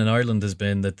reaction in Ireland has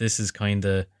been that this is kind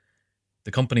of,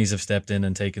 the companies have stepped in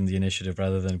and taken the initiative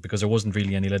rather than, because there wasn't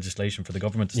really any legislation for the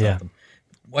government to stop them.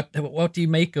 What do you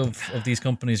make of these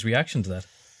companies' reaction to that?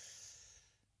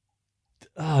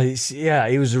 Oh,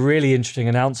 it was a really interesting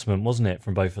announcement, wasn't it,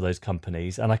 from both of those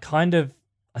companies? And I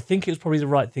think it was probably the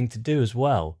right thing to do as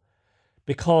well.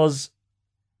 Because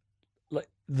like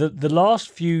the last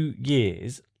few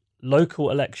years, local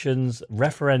elections,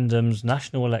 referendums,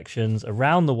 national elections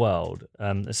around the world,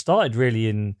 it started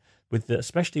really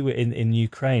especially in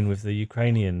Ukraine with the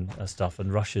Ukrainian stuff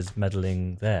and Russia's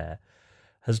meddling there,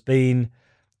 has been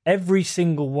every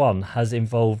single one has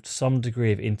involved some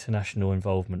degree of international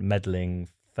involvement, meddling,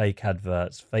 fake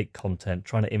adverts, fake content,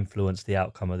 trying to influence the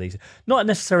outcome of these. Not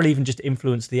necessarily even just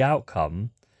influence the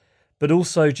outcome, but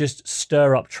also just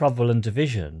stir up trouble and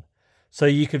division. So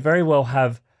you could very well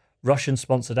have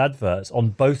Russian-sponsored adverts on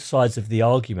both sides of the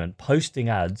argument, posting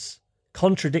ads,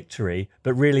 contradictory,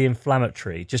 but really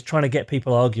inflammatory, just trying to get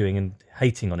people arguing and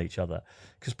hating on each other.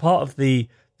 Because part of the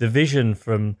vision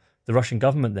from the Russian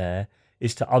government there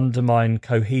is to undermine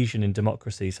cohesion in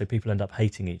democracy so people end up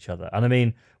hating each other. And I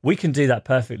mean, we can do that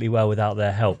perfectly well without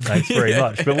their help. Thanks very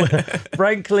much. But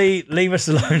frankly, leave us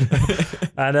alone.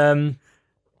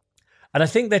 And I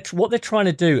think what they're trying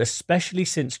to do, especially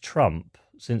since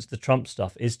the Trump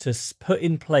stuff, is to put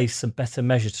in place some better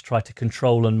measures to try to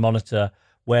control and monitor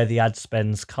where the ad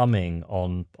spend's coming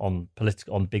on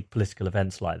big political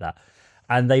events like that.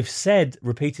 And they've said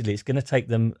repeatedly it's going to take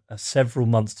them several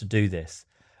months to do this.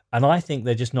 And I think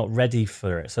they're just not ready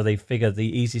for it. So they figure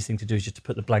the easiest thing to do is just to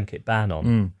put the blanket ban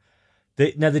on.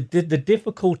 The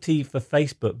difficulty for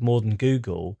Facebook more than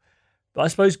Google, but I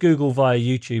suppose Google via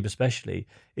YouTube especially,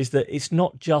 is that it's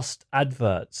not just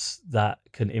adverts that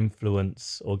can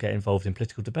influence or get involved in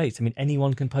political debates. I mean,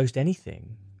 anyone can post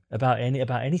anything about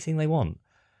anything they want.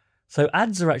 So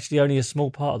ads are actually only a small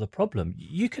part of the problem.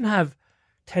 You can have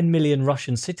 10 million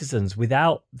Russian citizens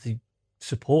without the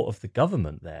support of the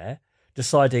government there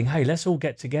deciding, hey, let's all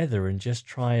get together and just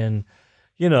try and,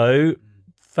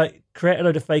 create a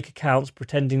load of fake accounts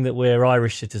pretending that we're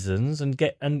Irish citizens and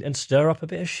and stir up a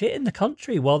bit of shit in the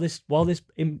country while this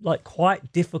like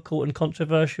quite difficult and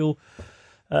controversial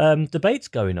debate's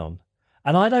going on.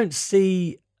 And I don't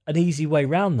see an easy way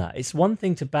around that. It's one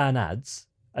thing to ban ads,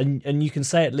 and you can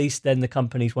say at least then the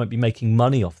companies won't be making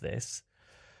money off this,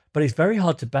 but it's very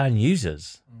hard to ban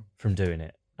users from doing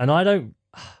it. And I don't.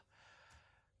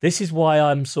 This is why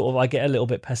I get a little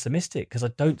bit pessimistic, because I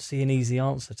don't see an easy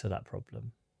answer to that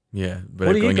problem. Yeah, but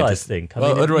what do you guys think? I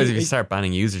mean, otherwise, if you start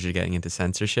banning users, you're getting into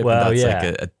censorship, and that's like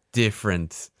a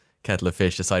different kettle of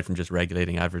fish aside from just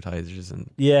regulating advertisers. And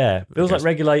feels like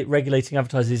regulating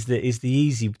advertisers is the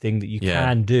easy thing that you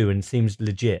can do and seems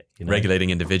legit. Regulating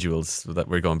individuals, so that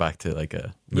we're going back to like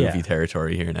a movie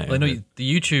territory here now. Well, I know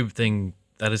the YouTube thing,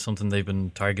 that is something they've been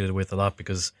targeted with a lot,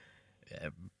 because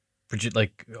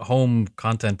like home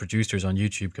content producers on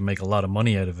YouTube can make a lot of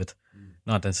money out of it.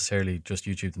 Not necessarily just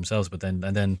YouTube themselves, but then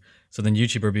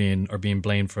YouTube are being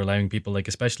blamed for allowing people, like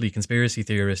especially conspiracy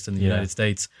theorists in the United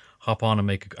States, hop on and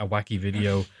make a wacky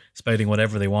video spouting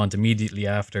whatever they want immediately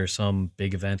after some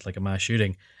big event like a mass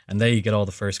shooting, and they get all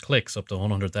the first clicks up to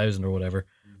 100,000 or whatever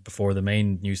before the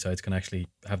main news sites can actually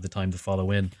have the time to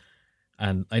follow in.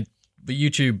 But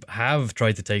YouTube have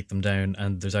tried to take them down,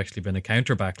 and there's actually been a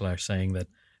counter backlash saying that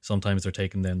sometimes they're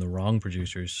taking down the wrong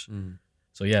producers.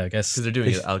 So I guess because they're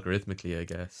doing it algorithmically, I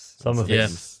guess. Some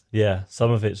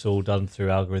of it's all done through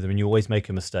algorithm, and you always make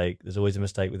a mistake. There's always a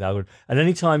mistake with algorithm. And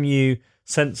anytime you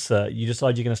decide you're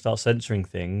going to start censoring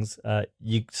things,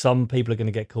 some people are going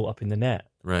to get caught up in the net.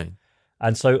 Right.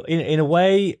 And so in a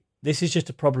way, this is just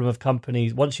a problem of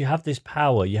companies. Once you have this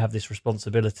power, you have this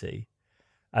responsibility.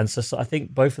 And so I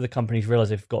think both of the companies realize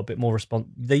they've got a bit more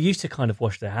They used to kind of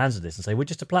wash their hands of this and say, we're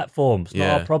just a platform. It's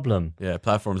not our problem. Yeah,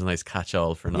 platform's a nice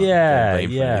catch-all for not getting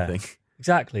blamed for anything.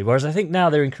 Exactly. Whereas I think now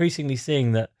they're increasingly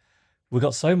seeing that we've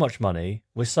got so much money,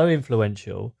 we're so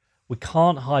influential, we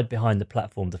can't hide behind the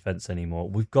platform defense anymore.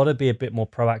 We've got to be a bit more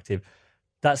proactive.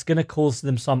 That's going to cause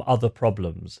them some other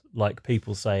problems, like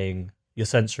people saying, you're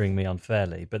censoring me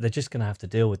unfairly, but they're just going to have to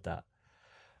deal with that.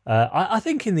 I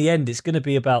think in the end, it's going to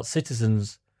be about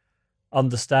citizens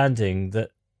understanding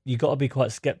that you got to be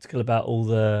quite skeptical about all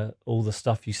the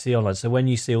stuff you see online. So when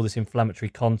you see all this inflammatory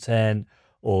content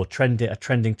or a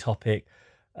trending topic,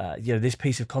 this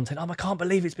piece of content, I can't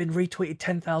believe it's been retweeted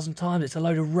 10,000 times. It's a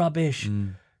load of rubbish.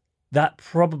 That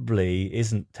probably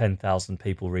isn't 10,000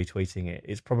 people retweeting it.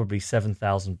 It's probably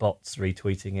 7,000 bots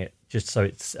retweeting it just so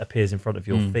it appears in front of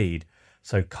your feed.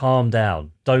 So calm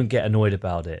down. Don't get annoyed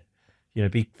about it.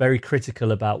 Be very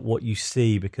critical about what you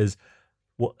see, because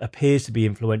what appears to be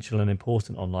influential and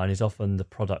important online is often the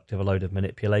product of a load of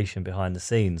manipulation behind the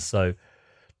scenes. So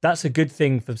that's a good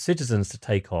thing for citizens to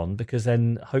take on, because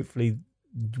then hopefully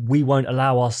we won't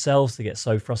allow ourselves to get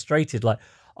so frustrated. Like,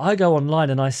 I go online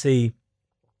and I see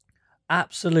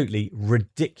absolutely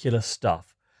ridiculous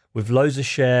stuff with loads of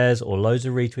shares or loads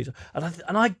of retweets,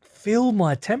 and I feel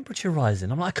my temperature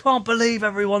rising. I'm like, I can't believe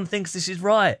everyone thinks this is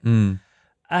right.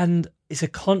 And it's a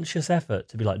conscious effort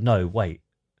to be like, no, wait,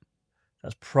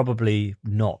 that's probably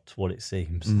not what it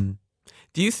seems.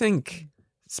 Do you think,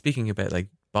 speaking about like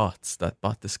bots, that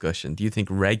bot discussion, do you think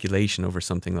regulation over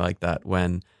something like that,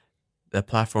 when the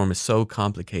platform is so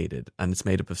complicated and it's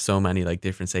made up of so many like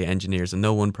different, say, engineers, and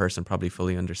no one person probably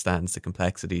fully understands the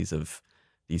complexities of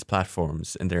these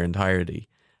platforms in their entirety,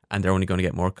 and they're only going to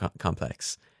get more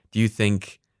complex? Do you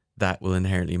think that will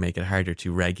inherently make it harder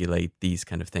to regulate these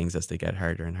kind of things as they get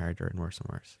harder and harder and worse and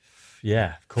worse?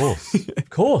 Yeah, of course, of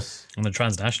course. And they're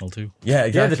transnational too. Yeah,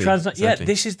 exactly. Yeah,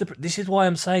 this is why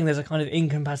I'm saying there's a kind of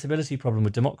incompatibility problem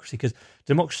with democracy, because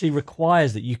democracy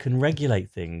requires that you can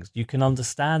regulate things, you can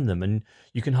understand them, and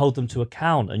you can hold them to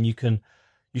account, and you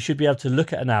should be able to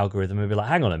look at an algorithm and be like,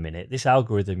 hang on a minute, this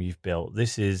algorithm you've built,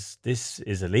 this is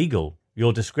illegal.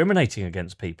 You're discriminating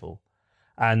against people,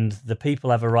 and the people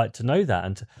have a right to know that.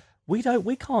 And we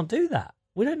can't do that.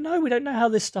 We don't know how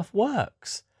this stuff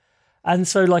works. And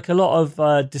so, like, a lot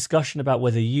of discussion about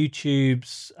whether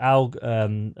YouTube's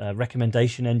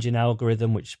recommendation engine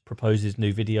algorithm, which proposes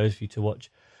new videos for you to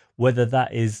watch, whether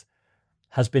that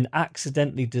has been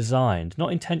accidentally designed,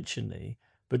 not intentionally,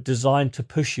 but designed to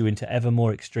push you into ever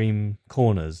more extreme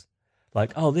corners.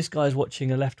 Like, oh, this guy's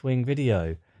watching a left-wing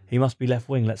video. He must be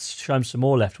left-wing. Let's show him some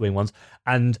more left-wing ones.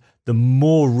 And the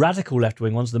more radical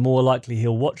left-wing ones, the more likely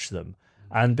he'll watch them.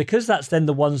 And because that's then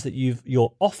the ones that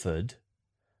you're offered,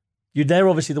 they're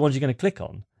obviously the ones you're going to click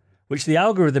on, which the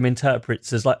algorithm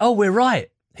interprets as like, oh, we're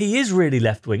right. He is really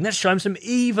left-wing. Let's show him some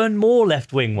even more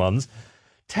left-wing ones.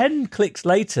 10 clicks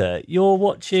later, you're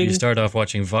watching... So you start off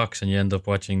watching Vox and you end up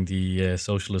watching the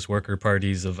Socialist Worker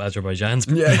Parties of Azerbaijan's.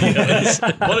 Yeah.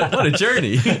 What a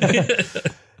journey.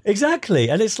 Exactly.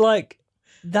 And it's like,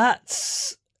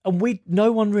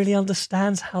 no one really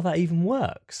understands how that even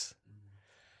works.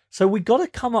 So we got to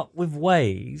come up with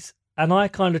ways, and I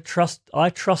kind of trust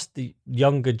the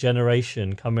younger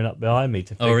generation coming up behind me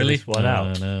to figure this one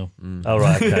out. No. Oh,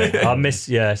 right, okay. I miss,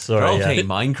 yeah, sorry. They're all yeah. playing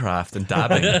Minecraft and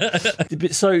dabbing.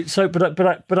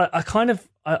 But I kind of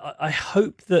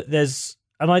hope that there's,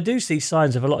 and I do see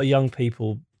signs of a lot of young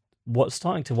people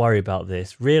starting to worry about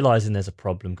this, realizing there's a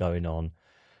problem going on.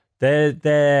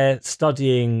 They're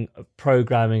studying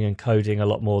programming and coding a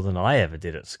lot more than I ever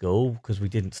did at school, because we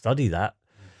didn't study that.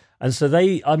 And so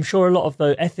I'm sure a lot of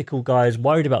the ethical guys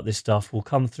worried about this stuff will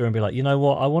come through and be like, you know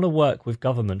what, I want to work with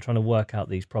government trying to work out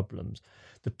these problems.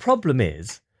 The problem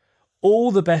is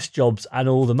all the best jobs and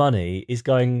all the money is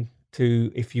going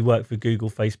to, if you work for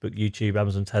Google, Facebook, YouTube,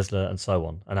 Amazon, Tesla, and so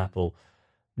on, and Apple,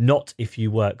 not if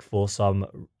you work for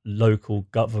some local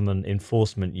government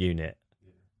enforcement unit.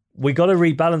 We got to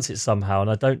rebalance it somehow,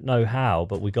 and I don't know how,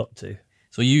 but we got to.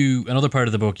 So another part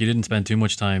of the book, you didn't spend too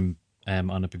much time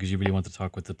on it because you really want to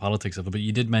talk with the politics of it, but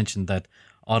you did mention that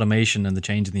automation and the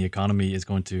change in the economy is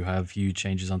going to have huge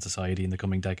changes on society in the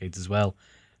coming decades as well.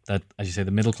 That, as you say,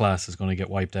 the middle class is going to get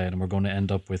wiped out, and we're going to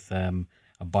end up with a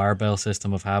barbell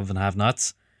system of have and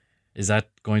have-nots. Is that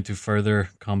going to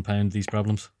further compound these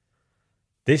problems?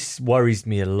 This worries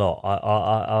me a lot.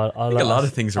 I think a lot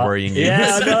of things are worrying you.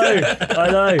 Yeah,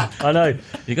 I know.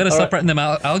 You got to stop writing them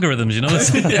algorithms, you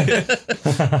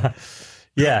know.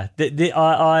 Yeah,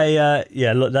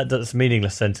 look, that's a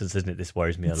meaningless sentence, isn't it? This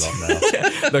worries me a lot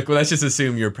now. Look, well, let's just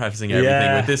assume you're prefacing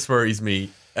everything with "this worries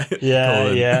me."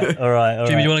 Yeah. All right.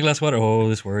 Jimmy, do you want a glass of water? Oh,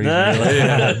 this worries me.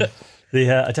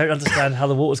 I don't understand how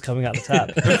the water's coming out the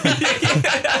tap.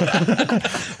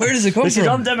 Where does it come from? This is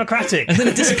undemocratic. And then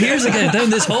it disappears again down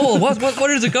this hole. What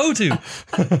does it go to?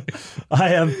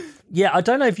 I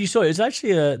don't know if you saw it. It was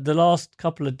actually the last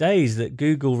couple of days that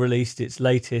Google released its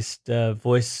latest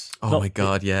voice. Oh my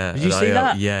God, yeah. Did you see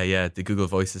that? Yeah, the Google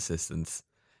Voice Assistant.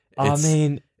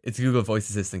 It's Google Voice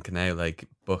Assistant can now like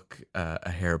book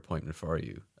a hair appointment for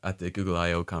you. At the Google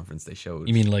I/O conference, they showed.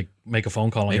 You mean like make a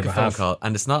phone call on your behalf? Make a phone call,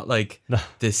 and it's not like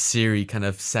this Siri kind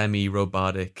of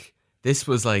semi-robotic. This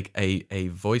was like a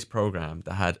voice program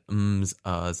that had ums,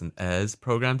 ahs, and es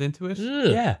programmed into it.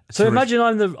 Yeah. So imagine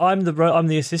I'm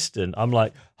the assistant. I'm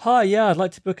like, hi, yeah, I'd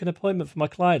like to book an appointment for my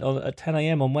client at 10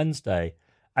 a.m. on Wednesday.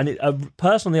 And a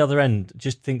person on the other end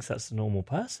just thinks that's a normal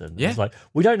person. Yeah. It's like,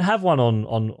 we don't have one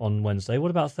on Wednesday. What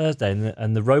about Thursday?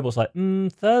 And the robot's like,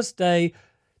 Thursday,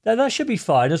 that should be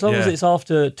fine as long as it's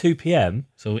after 2 p.m.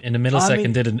 So in a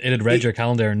millisecond, it had read your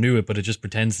calendar and knew it, but it just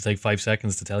pretends to take 5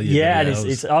 seconds to tell you. Yeah, and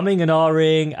it's umming and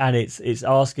ahhing, and it's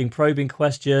asking probing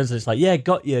questions. And it's like, yeah,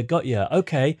 got you.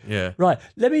 Okay, yeah, right.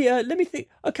 Let me think.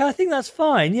 Okay, I think that's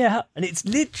fine. Yeah, and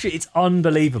it's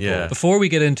unbelievable. Yeah. Before we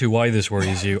get into why this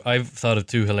worries you, I've thought of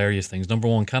two hilarious things. Number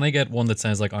one, can I get one that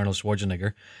sounds like Arnold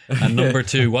Schwarzenegger? And number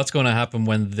two, what's going to happen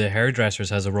when the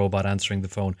hairdressers has a robot answering the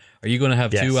phone? Are you going to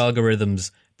have two algorithms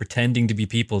pretending to be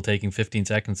people taking 15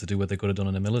 seconds to do what they could have done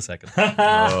in a millisecond?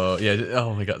 Oh yeah!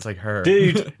 Oh my god, it's like her,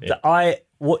 dude.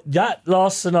 That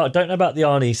last scenario. I don't know about the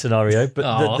Arnie scenario, but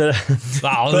oh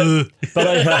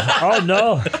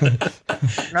no!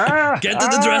 Get to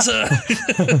the dresser.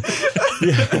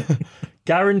 Yeah.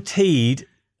 Guaranteed,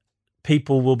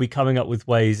 people will be coming up with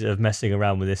ways of messing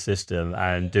around with this system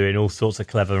and doing all sorts of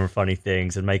clever and funny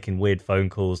things and making weird phone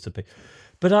calls to people.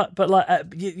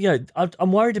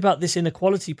 I'm worried about this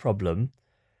inequality problem.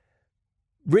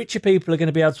 Richer people are going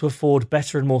to be able to afford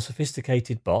better and more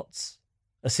sophisticated bots,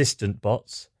 assistant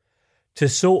bots, to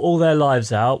sort all their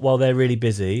lives out while they're really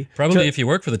busy. Probably if you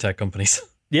work for the tech companies.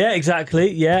 Yeah,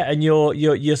 exactly. Yeah, and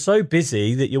you're so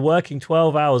busy that you're working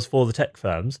 12 hours for the tech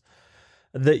firms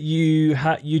that you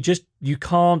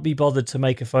can't be bothered to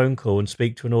make a phone call and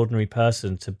speak to an ordinary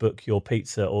person to book your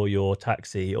pizza or your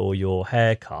taxi or your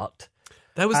haircut.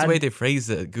 That was the way they phrased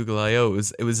it at Google I/O.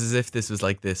 It was as if this was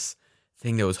like this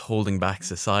thing that was holding back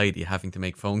society, having to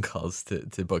make phone calls to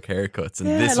book haircuts, and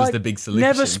this was the big solution.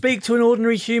 Never speak to an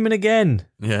ordinary human again.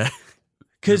 Yeah.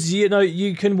 Because,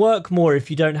 you can work more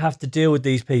if you don't have to deal with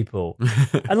these people.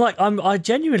 And I'm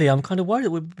kind of worried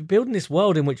that we're building this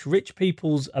world in which rich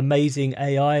people's amazing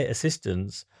AI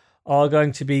assistants are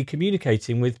going to be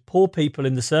communicating with poor people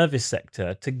in the service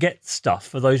sector to get stuff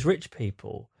for those rich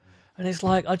people. And it's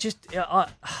like,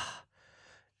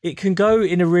 it can go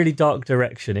in a really dark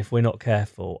direction if we're not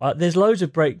careful. There's going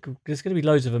to be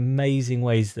loads of amazing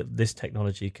ways that this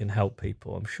technology can help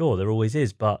people. I'm sure there always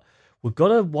is, but we've got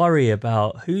to worry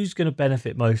about who's going to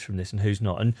benefit most from this and who's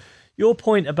not. And your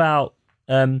point about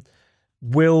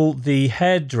will the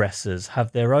hairdressers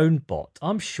have their own bot?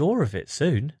 I'm sure of it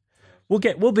soon. We'll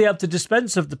be able to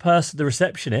dispense of the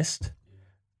receptionist.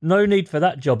 No need for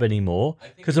that job anymore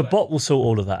because a bot will sort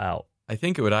all of that out. I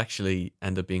think it would actually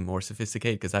end up being more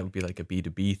sophisticated because that would be like a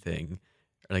B2B thing,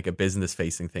 or like a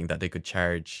business-facing thing that they could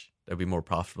charge. That would be more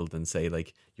profitable than, say,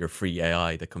 like your free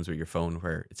AI that comes with your phone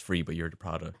where it's free but you're the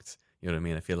product. You know what I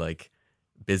mean? I feel like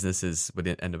businesses would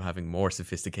end up having more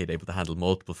sophisticated, able to handle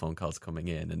multiple phone calls coming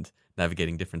in and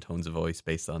navigating different tones of voice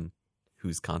based on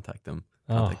who's contact them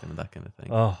and that kind of thing.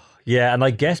 Oh, yeah. And I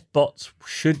guess bots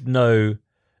should know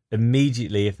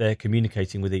immediately if they're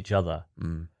communicating with each other.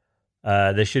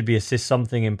 There should be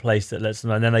something in place that lets them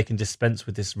know, and then they can dispense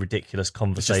with this ridiculous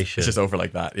conversation. It's just over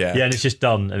like that, yeah. Yeah, and it's just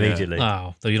done immediately. Yeah.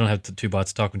 Oh, so you don't have two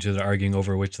bots talking to each other, arguing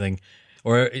over which thing.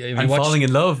 Or falling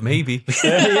in love, maybe.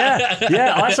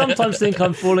 Yeah. I sometimes think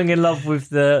I'm falling in love with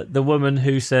the woman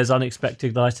who says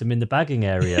unexpected item in the bagging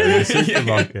area in the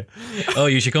supermarket. Oh,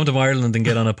 you should come to Ireland and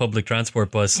get on a public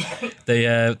transport bus. They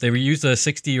used a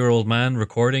 60-year-old man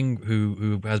recording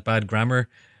who has bad grammar.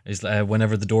 Is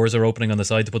whenever the doors are opening on the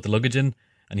side to put the luggage in,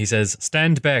 and he says,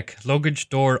 "Stand back, luggage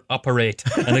door operate,"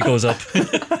 and it goes up.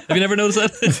 Have you never noticed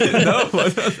that? No,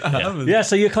 I haven't. Yeah,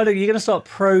 so you're going to start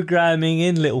programming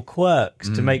in little quirks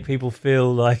to make people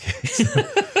feel like it's...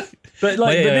 But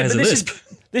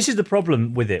this is the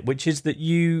problem with it, which is that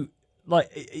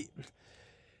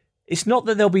it's not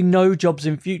that there'll be no jobs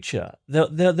in future.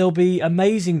 There'll be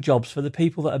amazing jobs for the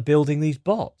people that are building these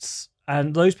bots.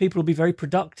 And those people will be very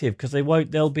productive because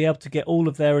they'll be able to get all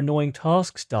of their annoying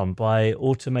tasks done by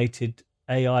automated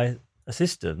AI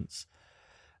assistants.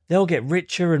 They'll get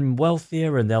richer and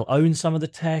wealthier, and they'll own some of the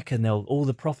tech, and all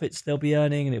the profits they'll be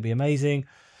earning, and it'll be amazing.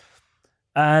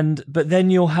 But then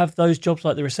you'll have those jobs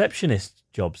like the receptionist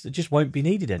jobs that just won't be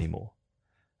needed anymore.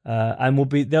 And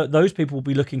those people will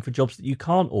be looking for jobs that you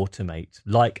can't automate,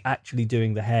 like actually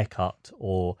doing the haircut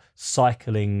or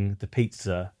cycling the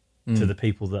pizza to the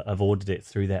people that have ordered it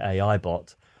through their AI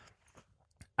bot.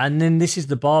 And then this is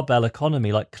the barbell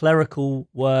economy, like clerical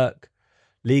work,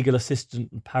 legal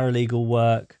assistant and paralegal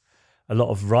work, a lot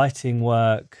of writing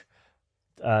work.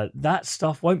 That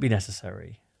stuff won't be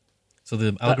necessary. So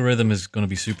the algorithm is going to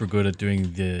be super good at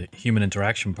doing the human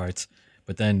interaction parts,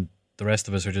 but then the rest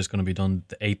of us are just going to be done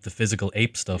the physical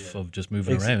ape stuff of just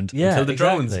moving around. Yeah, Until the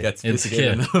drones get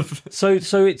sophisticated enough.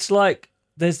 So it's like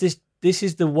there's this. This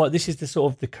is the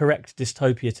sort of the correct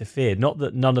dystopia to fear. Not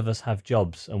that none of us have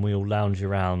jobs and we all lounge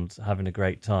around having a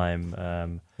great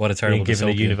time. What a terrible being given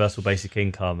dystopia. a universal basic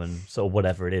income and sort of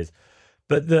whatever it is.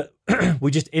 But that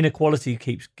we just inequality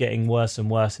keeps getting worse and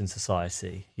worse in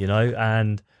society, you know,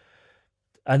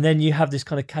 and then you have this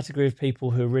kind of category of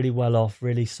people who are really well off,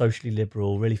 really socially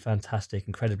liberal, really fantastic,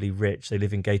 incredibly rich. They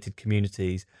live in gated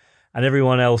communities, and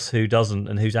everyone else who doesn't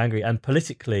and who's angry. And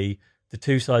politically, the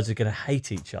two sides are going to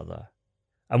hate each other.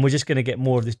 And we're just going to get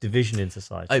more of this division in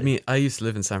society. I mean, I used to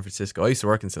live in San Francisco. I used to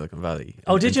work in Silicon Valley.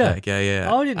 Oh, did you? Tech. Yeah.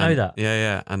 Oh, I didn't know that.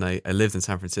 Yeah. And I lived in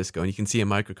San Francisco, and you can see a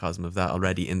microcosm of that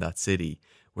already in that city.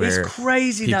 Where It's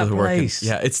crazy, people that who work in, place.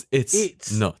 yeah, it's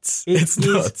nuts. It It's is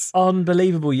nuts.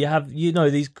 unbelievable. You have,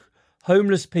 these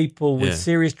homeless people with Yeah.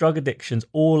 serious drug addictions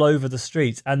all over the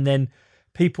streets, and then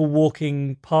people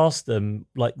walking past them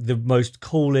like the most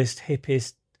coolest,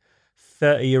 hippest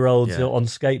 30-year-olds Yeah. on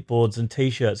skateboards and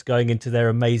t-shirts going into their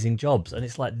amazing jobs. And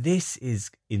it's like, this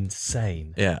is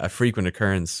insane. Yeah, a frequent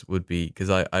occurrence would be, because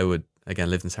I would, again,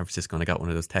 lived in San Francisco, and I got one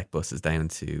of those tech buses down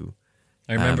to...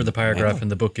 I remember the paragraph in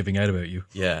the book giving out about you.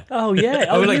 Yeah. Oh, yeah.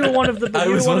 Oh, you were one of the, I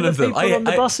was one of them. people on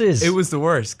the buses. It was the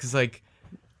worst, because like,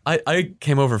 I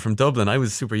came over from Dublin. I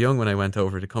was super young when I went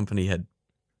over. The company had,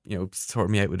 sorted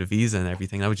me out with a visa and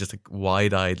everything. I was just like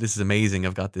wide-eyed. This is amazing.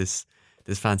 I've got this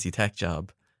fancy tech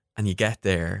job. And you get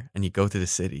there and you go to the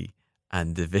city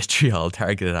and the vitriol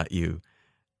targeted at you.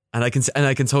 And I can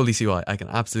totally see why. I can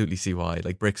absolutely see why.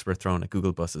 Like, bricks were thrown at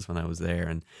Google buses when I was there,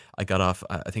 and I got off.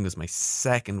 I think it was my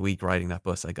second week riding that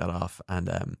bus. I got off, and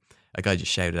a guy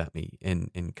just shouted at me in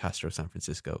Castro, San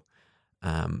Francisco,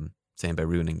 saying about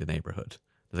ruining the neighborhood.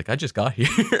 I was like, I just got here.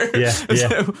 Yeah.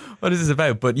 So, what is this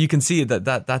about? But you can see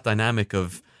that dynamic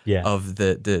of Yeah. of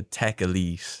the tech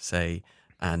elite, say,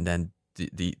 and then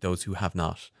the those who have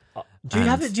not. Do you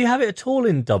have it? Do you have it at all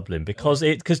in Dublin? Because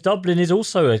Dublin is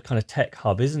also a kind of tech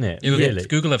hub, isn't it? Really?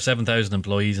 Google have 7,000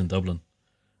 employees in Dublin,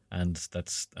 and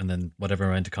then whatever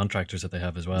amount of contractors that they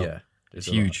have as well. Yeah, it's there's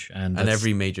a lot. huge, and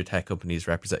every major tech company is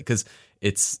represented, because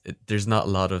there's not a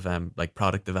lot of like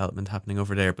product development happening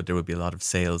over there, but there would be a lot of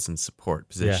sales and support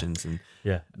positions and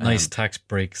nice tax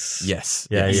breaks. yes,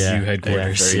 Yeah, yes. yeah. New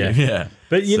headquarters. Yeah.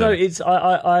 But you So- know, it's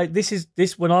I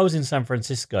this when I was in San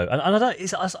Francisco, and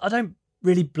I don't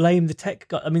really blame the tech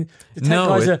guys. I mean, the tech No,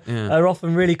 guys yeah. are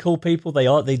often really cool people.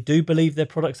 They do believe their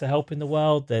products are helping the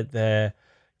world.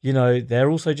 They're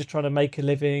also just trying to make a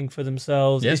living for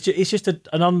themselves. Yeah. It's just an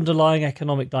underlying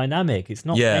economic dynamic. It's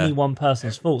not Yeah. any one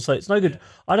person's fault. So it's no good.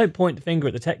 I don't point the finger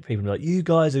at the tech people and be like, you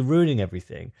guys are ruining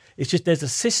everything. It's just there's a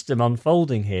system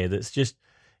unfolding here that's just,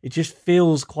 it just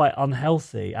feels quite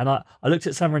unhealthy. And I looked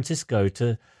at San Francisco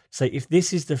to say, if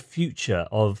this is the future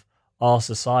of our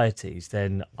societies,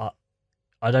 then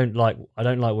I don't like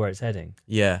where it's heading.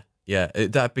 Yeah.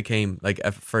 That became like,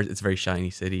 at first, it's a very shiny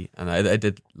city, and I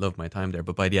did love my time there.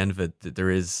 But by the end of it,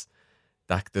 there is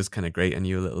that does kind of grate on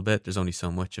you a little bit. There's only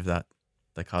so much of that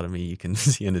dichotomy you can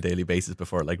see on a daily basis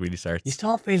before it like really starts. You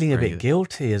start feeling a bit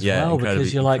guilty as well,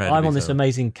 because you're like, I'm incredibly on this so.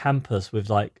 amazing campus with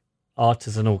like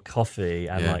artisanal coffee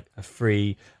and like a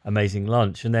free amazing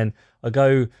lunch, and then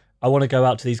I want to go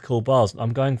out to these cool bars.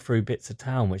 I'm going through bits of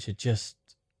town which are just,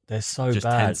 they're so just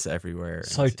bad, tense everywhere.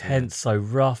 so tense, so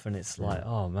rough, and it's like,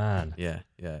 oh man. Yeah.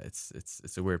 It's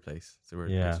a weird place. It's a weird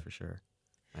Yeah. place for sure.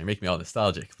 It make me all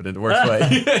nostalgic, but in the worst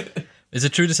way. Is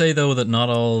it true to say though that not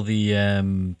all the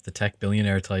tech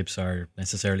billionaire types are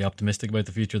necessarily optimistic about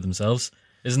the future themselves?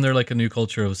 Isn't there like a new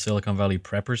culture of Silicon Valley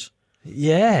preppers?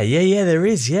 Yeah, there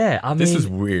is. Yeah, I mean, This is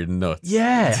weird nuts.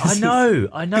 yeah, I know.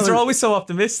 Because they're always so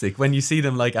optimistic when you see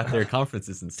them like at their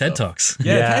conferences and stuff. TED Talks.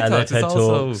 Yeah, and their TED Talks. It's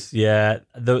also- Talks. Yeah,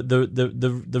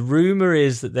 the rumor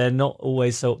is that they're not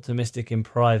always so optimistic in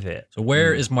private. So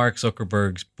where is Mark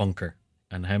Zuckerberg's bunker,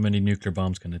 and how many nuclear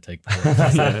bombs can it take?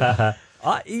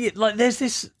 There's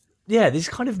this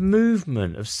kind of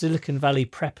movement of Silicon Valley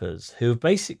preppers who have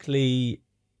basically.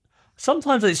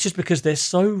 Sometimes it's just because they're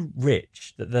so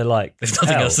rich that they're like, There's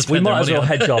nothing "Hell, else to we spend their might as money well on."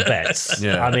 hedge our bets.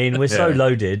 Yeah. I mean, we're so Yeah.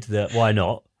 loaded that why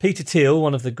not? Peter Thiel,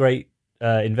 one of the great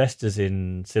investors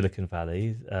in Silicon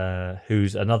Valley,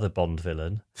 who's another Bond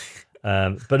villain,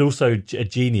 but also a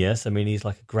genius. I mean, he's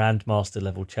like a grandmaster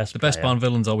level chess The best player. Bond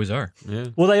villains always are. Yeah.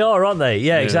 Well, they are, aren't they?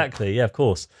 Yeah, exactly. Yeah, of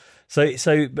course. So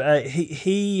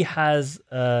he has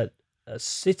a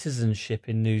citizenship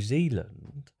in New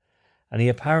Zealand, And he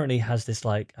apparently has this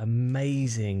like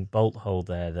amazing bolt hole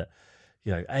there that,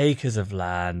 acres of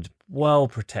land, well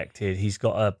protected. He's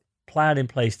got a plan in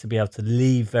place to be able to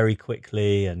leave very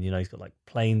quickly, and he's got like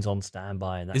planes on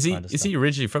standby and that kind of stuff. Is he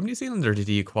originally from New Zealand, or did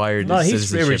he acquire? No,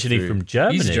 he's originally from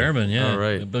Germany. He's German, yeah. Oh,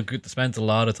 right. But spent a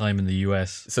lot of time in the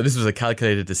US. So this was a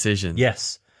calculated decision.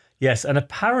 Yes, and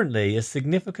apparently a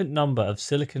significant number of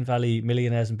Silicon Valley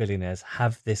millionaires and billionaires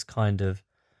have this kind of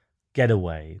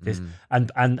getaway.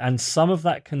 And some of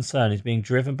that concern is being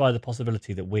driven by the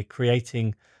possibility that we're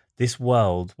creating this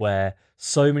world where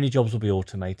so many jobs will be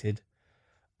automated.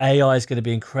 AI is going to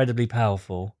be incredibly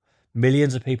powerful.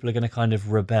 Millions of people are going to kind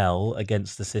of rebel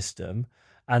against the system,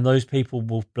 and those people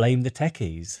will blame the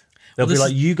techies. They'll be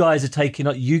like, you guys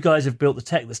have built the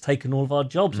tech that's taken all of our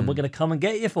jobs, and we're going to come and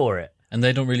get you for it. And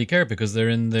they don't really care because they're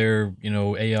in their,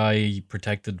 AI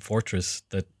protected fortress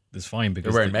that is fine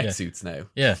because they're wearing mech suits now.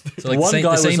 Yeah. So like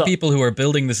the same people who are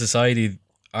building the society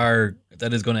that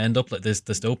is going to end up like this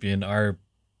dystopian are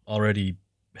already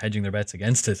hedging their bets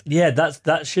against it. Yeah,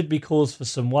 that should be cause for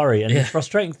some worry. And the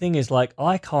frustrating thing is, like,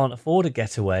 I can't afford a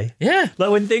getaway. Yeah.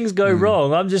 Like, when things go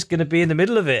wrong, I'm just going to be in the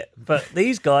middle of it. But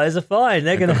these guys are fine.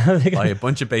 They're going to buy a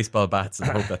bunch of baseball bats and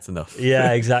hope that's enough.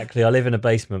 Yeah, exactly. I live in a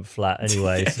basement flat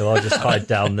anyway, so I'll just hide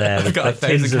down there. I've got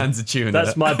 1,000 cans of tuna.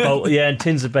 That's my bolt. Yeah, and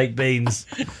tins of baked beans.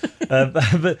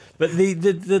 But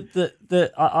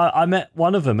I met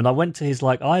one of them, and I went to his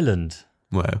like island.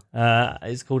 Wow.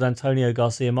 It's called Antonio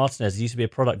Garcia Martinez. He used to be a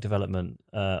product development,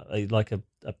 like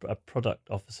a product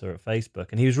officer at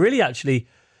Facebook. And he was really actually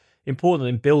important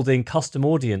in building custom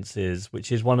audiences,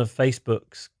 which is one of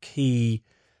Facebook's key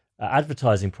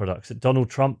advertising products that Donald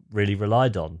Trump really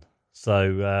relied on.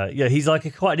 So, he's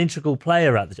like quite an integral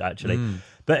player actually.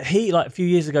 But he, like a few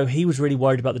years ago, he was really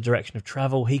worried about the direction of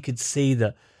travel. He could see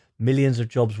that millions of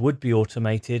jobs would be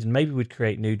automated and maybe we'd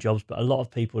create new jobs, but a lot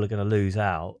of people are going to lose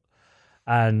out.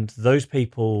 And those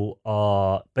people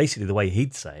are basically, the way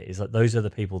he'd say it, is like those are the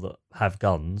people that have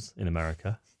guns in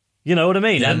America. You know what I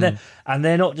mean? Yeah. And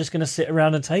they're not just going to sit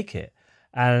around and take it.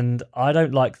 And I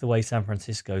don't like the way San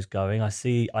Francisco's going. I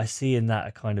see in that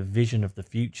a kind of vision of the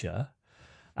future.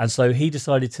 And so he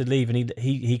decided to leave, and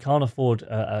he can't afford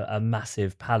a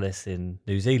massive palace in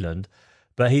New Zealand,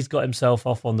 but he's got himself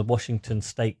off on the Washington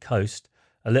state coast,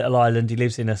 a little island. He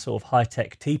lives in a sort of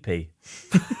high-tech teepee.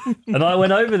 And I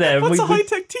went over there. What's a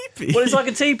high-tech teepee? Well, it's like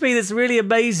a teepee that's really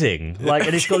amazing. Like,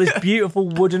 and it's got this beautiful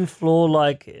wooden floor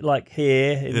like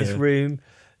here in this room,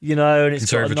 and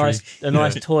it's got a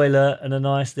nice toilet and a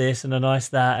nice this and a nice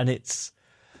that, and it's,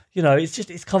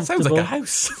 it's comfortable. Sounds like a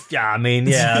house. Yeah, I mean,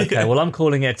 yeah, okay. Well, I'm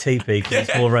calling it a teepee because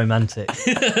it's more romantic.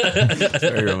 It's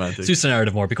very romantic. Suits the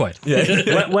narrative more. Be quiet.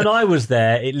 Yeah. When I was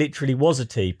there, it literally was a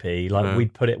teepee. Like we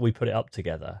put it up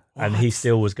together, and he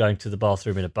still was going to the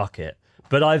bathroom in a bucket.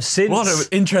 But I've since what an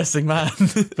interesting man.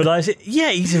 But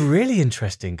he's a really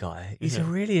interesting guy. He's a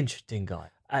really interesting guy.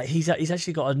 He's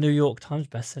actually got a New York Times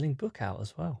best-selling book out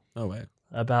as well. Oh wow!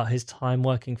 About his time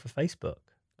working for Facebook.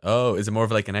 Oh, is it more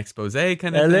of like an expose kind of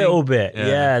thing? A little bit,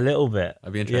 yeah, a little bit.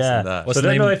 I'd be interested in that. So I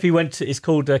don't know if he went to, it's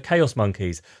called Chaos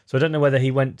Monkeys. So I don't know whether he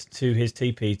went to his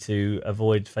teepee to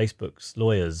avoid Facebook's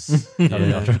lawyers.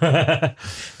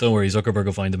 Don't worry, Zuckerberg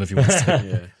will find him if he wants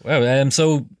to. Well,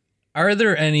 so are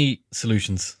there any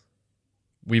solutions?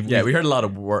 We heard a lot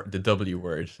of the W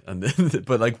word,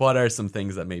 but like, what are some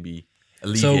things that maybe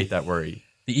alleviate that worry?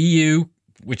 The EU,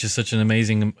 which is such an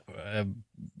amazing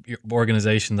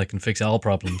organization that can fix all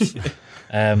problems,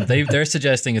 they're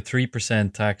suggesting a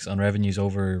 3% tax on revenues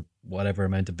over whatever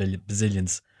amount of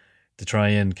bazillions to try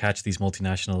and catch these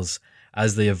multinationals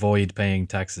as they avoid paying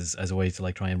taxes as a way to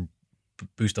like try and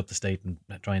boost up the state and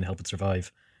try and help it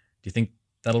survive. Do you think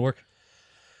that'll work?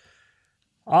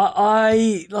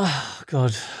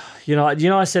 God,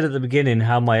 I said at the beginning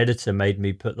how my editor made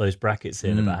me put those brackets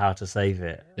in about how to save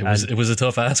it. It was a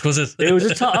tough ask, was it? It was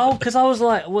a tough. because I was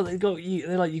like, well,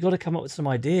 they're like, you got to come up with some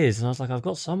ideas, and I was like, I've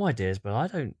got some ideas, but I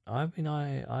don't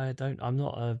know.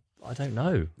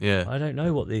 Yeah, I don't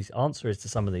know what the answer is to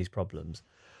some of these problems.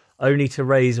 Only to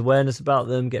raise awareness about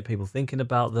them, get people thinking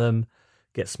about them.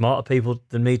 Get smarter people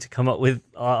than me to come up with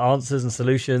answers and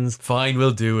solutions. Fine,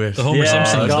 we'll do it. The Homer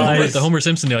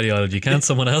Simpson ideology. Can't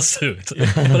someone else do it?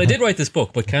 But I did write this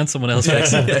book, but can't someone else fix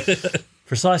it?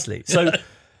 Precisely. So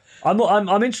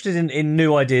I'm interested in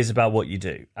new ideas about what you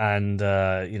do, and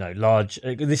large.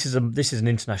 This is an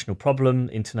international problem.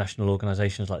 International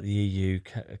organisations like the EU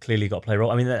clearly got to play a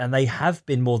role. I mean, and they have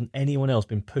been more than anyone else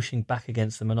been pushing back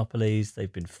against the monopolies.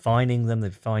 They've been fining them.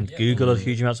 They've fined Google a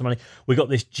huge amounts of money. We got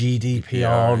this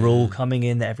GDPR rule coming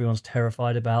in that everyone's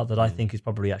terrified about. That I think is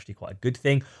probably actually quite a good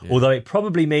thing. Yeah. Although it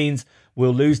probably means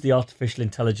we'll lose the artificial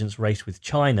intelligence race with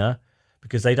China,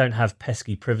 because they don't have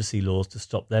pesky privacy laws to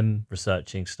stop them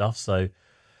researching stuff. So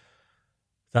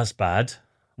that's bad.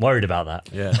 I'm worried about that.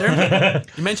 Yeah.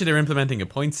 You mentioned they're implementing a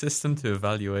point system to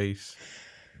evaluate.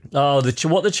 Oh,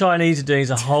 what the Chinese are doing is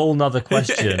a whole nother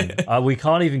question. We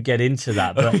can't even get into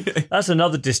that, but that's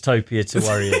another dystopia to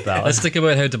worry about. Let's think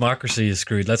about how democracy is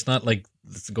screwed. Let's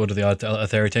go to the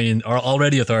authoritarian or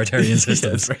already authoritarian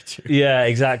systems. Yeah,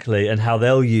 exactly. And how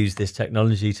they'll use this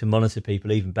technology to monitor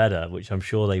people even better, which I'm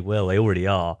sure they will. They already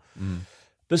are.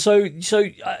 But so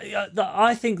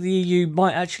I think the EU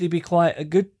might actually be quite a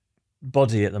good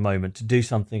body at the moment to do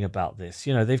something about this.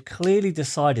 You know, they've clearly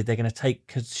decided they're going to take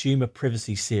consumer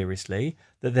privacy seriously,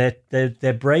 that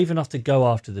they're brave enough to go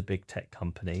after the big tech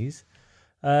companies.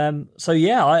 I'm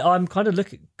kind of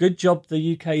looking. Good job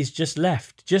the UK's just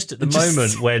left, just at the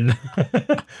moment when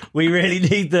we really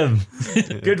need them.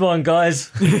 Good one, guys.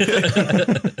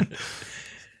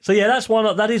 So yeah,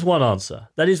 that is one answer.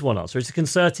 It's a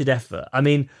concerted effort. I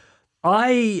mean,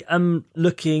 I am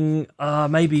looking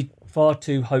maybe far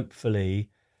too hopefully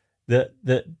that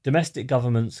domestic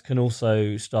governments can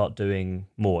also start doing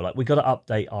more. Like, we got to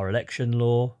update our election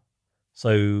law.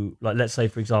 So, like, let's say,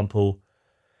 for example,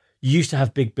 you used to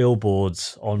have big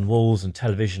billboards on walls and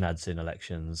television ads in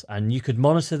elections, and you could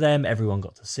monitor them. Everyone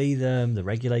got to see them. The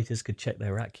regulators could check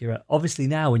they were accurate. Obviously,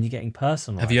 now when you're getting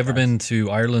personal, have you ever been to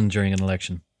Ireland during an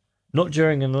election? Not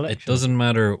during an election. It doesn't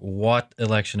matter what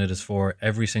election it is for.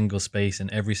 Every single space in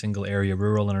every single area,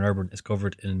 rural and urban, is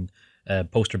covered in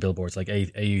poster billboards like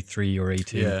AU3 or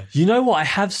A2. Yeah. You know what? I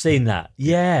have seen that.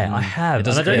 Yeah, I have.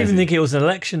 And I don't even think it was an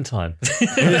election time.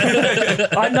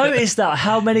 I noticed that.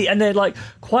 How many? And they're like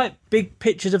quite big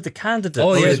pictures of the candidates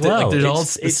as well.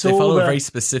 They follow a very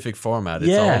specific format.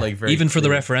 It's all like very even for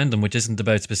the referendum, which isn't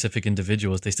about specific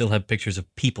individuals, they still have pictures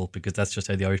of people, because that's just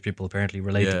how the Irish people apparently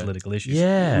relate to political issues.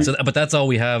 Yeah. So, but that's all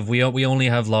we have. We only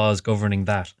have laws governing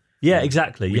that. Yeah,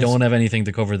 exactly. We don't have anything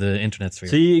to cover the internet sphere.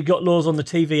 So you got laws on the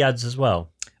TV ads as well?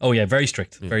 Oh yeah, very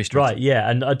strict. Very strict. Right, yeah.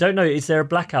 And I don't know, is there a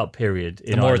blackout period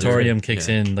in The moratorium kicks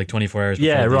in like 24 hours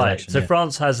before the election. So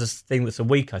France has a thing that's a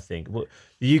week, I think.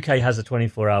 The UK has a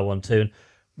 24-hour one too.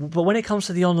 But when it comes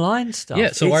to the online stuff,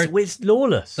 it's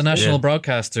lawless. The national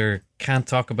broadcaster can't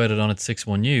talk about it on its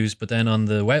 6-1 News, but then on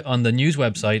the news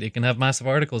website, it can have massive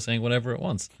articles saying whatever it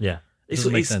wants. Yeah.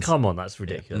 It's come on, that's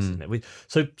ridiculous, isn't it?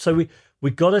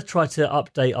 We've got to try to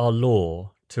update our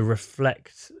law to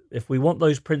reflect, if we want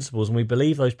those principles and we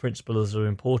believe those principles are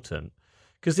important.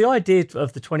 Because the idea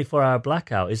of the 24-hour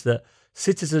blackout is that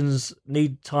citizens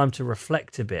need time to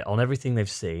reflect a bit on everything they've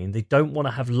seen. They don't want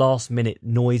to have last-minute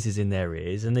noises in their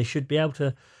ears, and they should be able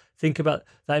to think about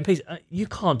that in peace. You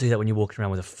can't do that when you're walking around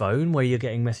with a phone where you're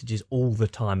getting messages all the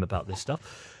time about this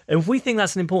stuff. And if we think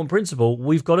that's an important principle,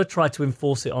 we've got to try to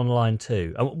enforce it online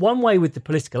too. And one way with the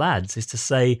political ads is to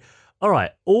say, all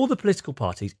right, all the political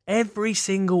parties, every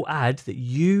single ad that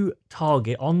you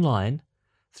target online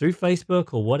through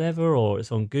Facebook or whatever, or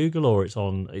it's on Google, or it's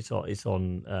on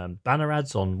banner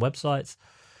ads on websites,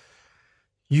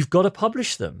 you've got to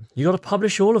publish them. You've got to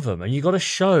publish all of them, and you've got to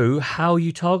show how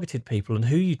you targeted people and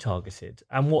who you targeted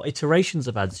and what iterations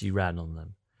of ads you ran on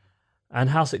them and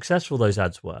how successful those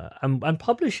ads were, and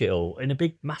publish it all in a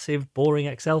big, massive, boring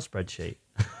Excel spreadsheet.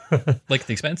 Like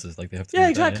the expenses, like they have to. Yeah,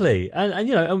 exactly. And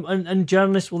you know, and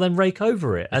journalists will then rake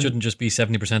over it. It shouldn't just be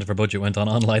 70% of our budget went on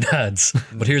online ads,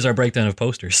 but here's our breakdown of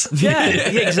posters. Yeah,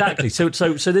 exactly. So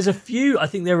there's a few. I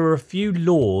think there are a few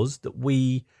laws that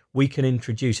we can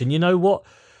introduce, and you know what?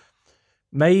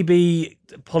 Maybe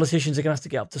politicians are going to have to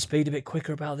get up to speed a bit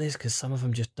quicker about this, because some of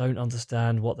them just don't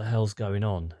understand what the hell's going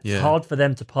on. Yeah. It's hard for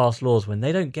them to pass laws when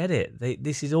they don't get it.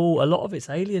 This is all, a lot of it's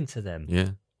alien to them.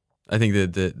 Yeah. I think the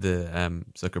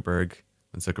Zuckerberg,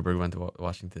 when Zuckerberg went to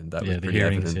Washington, that was pretty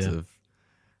evident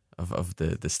of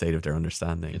the state of their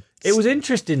understanding. It was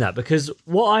interesting that, because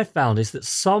what I found is that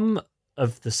some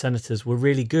of the senators were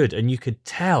really good, and you could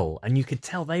tell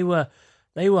they were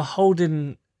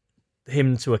holding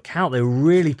him to account. They were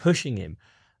really pushing him,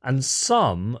 and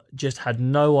some just had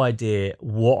no idea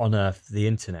what on earth the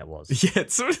internet was. Yeah,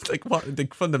 it's sort of like what the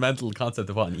fundamental concept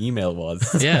of what an email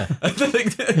was. Yeah,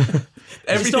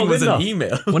 everything was an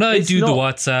email. When I do the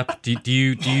WhatsApp,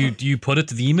 do you put it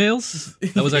to the emails?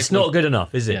 It's not good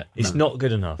enough, is it? Yeah, it's not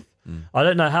good enough. I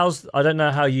don't know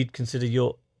how you'd consider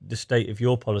the state of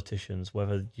your politicians,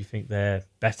 whether you think they're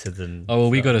better than. Oh, well,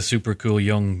 we got a super cool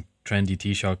young trendy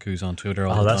Taoiseach who's on Twitter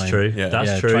all the time. That's true. Yeah.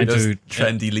 That's true. Those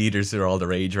trendy leaders are all the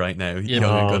rage right now. Yeah,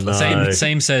 no.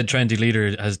 Same said trendy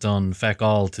leader has done feck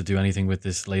all to do anything with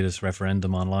this latest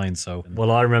referendum online. So,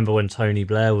 well, I remember when Tony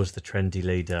Blair was the trendy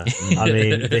leader. I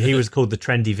mean, he was called the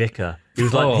trendy vicar. He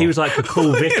was like a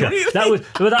cool vicar.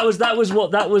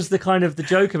 That was the kind of the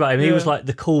joke about him. He was like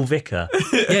the cool vicar.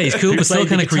 Yeah, he's cool, but still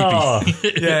kind of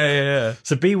creepy. Yeah.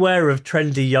 So beware of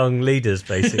trendy young leaders.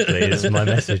 Basically, is my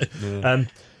message. Yeah.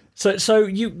 So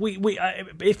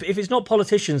if it's not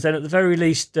politicians, then at the very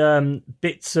least,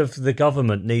 bits of the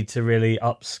government need to really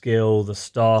upskill the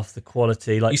staff, the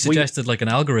quality. Like you suggested, like an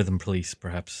algorithm police,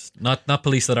 perhaps not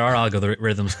police that are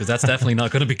algorithms, because that's definitely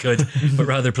not going to be good, but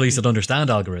rather police that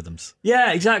understand algorithms.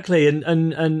 Yeah, exactly.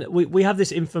 And we have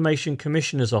this information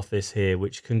commissioner's office here,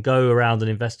 which can go around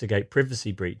and investigate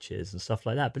privacy breaches and stuff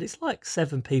like that. But it's like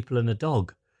 7 people and a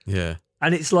dog. Yeah.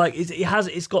 And it's like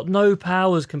it's got no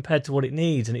powers compared to what it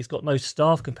needs, and it's got no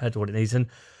staff compared to what it needs. And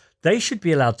they should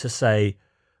be allowed to say,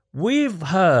 we've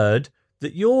heard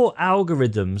that your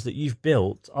algorithms that you've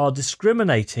built are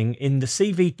discriminating in the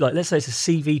CV. Like, let's say it's a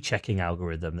CV checking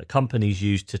algorithm that companies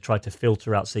use to try to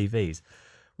filter out CVs.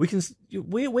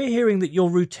 We're hearing that you're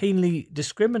routinely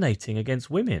discriminating against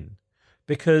women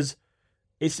because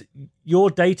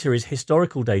your data is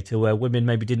historical data where women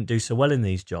maybe didn't do so well in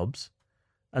these jobs.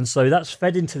 And so that's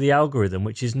fed into the algorithm,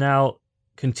 which is now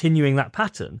continuing that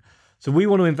pattern. So we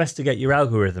want to investigate your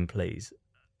algorithm, please.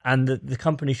 And the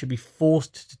company should be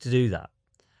forced to do that.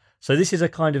 So this is a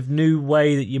kind of new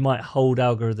way that you might hold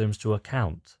algorithms to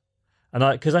account. And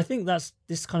because I think that's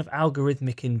this kind of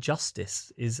algorithmic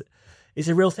injustice is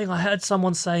a real thing. I heard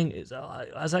someone saying,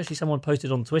 someone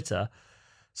posted on Twitter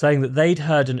saying that they'd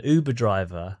heard an Uber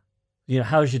driver,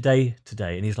 how's your day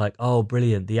today? And he's like, oh,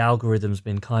 brilliant. The algorithm's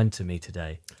been kind to me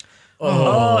today.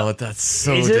 Oh, that's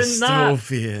so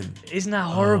dystopian. Isn't that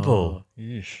horrible?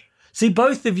 See,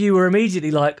 both of you were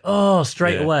immediately like,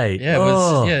 straight away.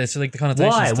 Yeah, it's like the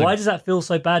connotations. Why does that feel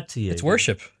so bad to you? It's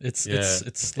worship. It's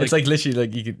like literally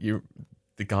like you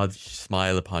the gods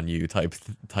smile upon you type.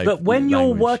 But when language.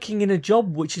 you're working in a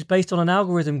job which is based on an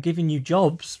algorithm giving you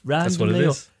jobs randomly, that's what it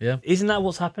is. Yeah, isn't that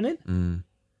what's happening?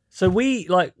 So we've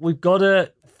got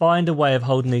to find a way of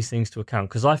holding these things to account,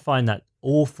 because I find that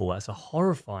awful. That's a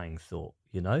horrifying thought,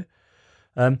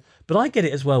 But I get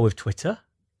it as well with Twitter.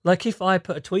 Like if I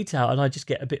put a tweet out and I just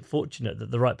get a bit fortunate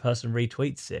that the right person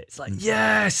retweets it, it's like,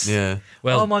 yes! Yeah.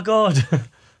 Well, oh my God.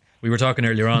 We were talking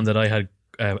earlier on that I had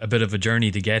a bit of a journey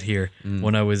to get here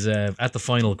when I was at the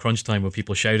final crunch time with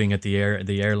people shouting at the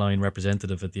airline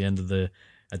representative at the end of the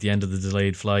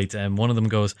delayed flight, and one of them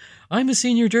goes, I'm a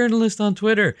senior journalist on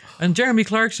Twitter, and Jeremy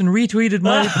Clarkson retweeted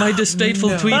my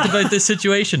distasteful tweet about this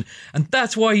situation, and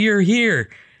that's why you're here.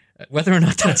 Whether or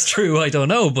not that's true, I don't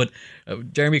know, but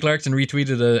Jeremy Clarkson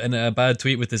retweeted a bad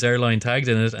tweet with this airline tagged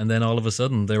in it, and then all of a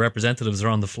sudden the representatives are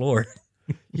on the floor.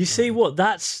 You see what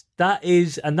this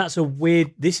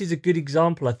is a good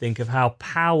example, I think, of how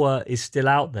power is still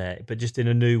out there, but just in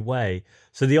a new way.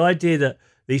 So the idea that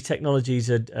these technologies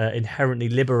are inherently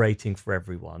liberating for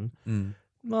everyone.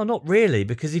 Well, not really,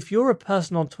 because if you're a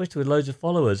person on Twitter with loads of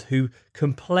followers who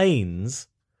complains,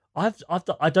 I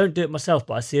don't do it myself,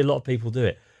 but I see a lot of people do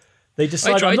it. They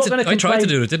decide, I tried to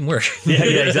do it, it didn't work. Yeah,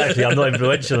 exactly. I'm not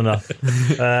influential enough.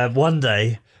 One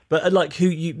day. But like who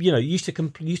used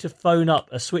to phone up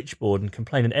a switchboard and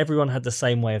complain, and everyone had the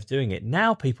same way of doing it.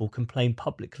 Now people complain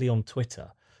publicly on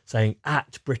Twitter, saying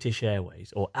at British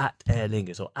Airways or at Aer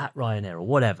Lingus or at Ryanair or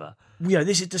whatever.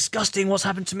 This is disgusting. What's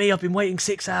happened to me? I've been waiting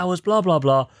 6 hours, blah, blah,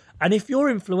 blah. And if you're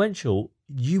influential,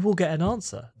 you will get an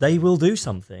answer. They will do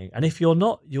something. And if you're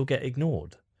not, you'll get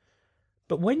ignored.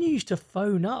 But when you used to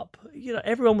phone up,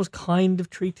 everyone was kind of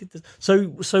treated.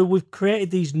 So we've created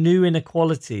these new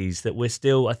inequalities that we're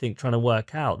still, I think, trying to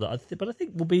work out. But I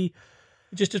think will be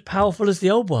just as powerful as the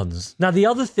old ones. Now, the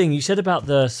other thing you said about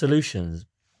the solutions,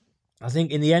 I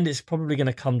think in the end, it's probably going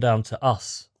to come down to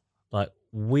us. Like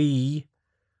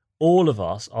all of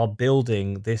us are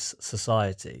building this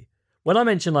society. When I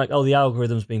mention the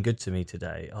algorithm's been good to me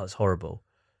today, it's horrible.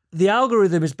 The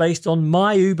algorithm is based on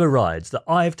my Uber rides that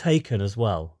I've taken as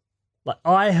well. Like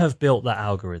I have built that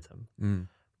algorithm.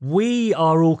 We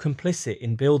are all complicit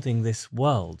in building this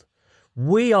world.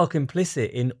 We are complicit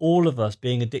in all of us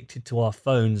being addicted to our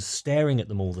phones, staring at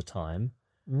them all the time.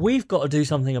 We've got to do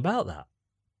something about that.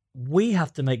 We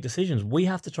have to make decisions. We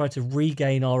have to try to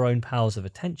regain our own powers of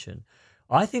attention.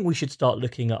 I think we should start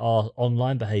looking at our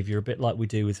online behavior a bit like we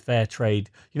do with fair trade.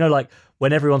 You know, like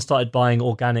when everyone started buying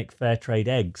organic fair trade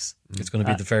eggs. It's going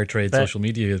to be the fair trade social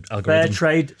media algorithm. Fair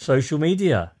trade social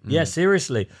media. Yeah,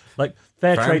 seriously. Like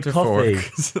fair trade coffee.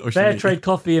 Fair trade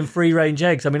coffee and free range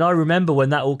eggs. I mean, I remember when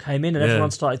that all came in and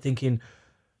everyone started thinking,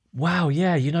 wow,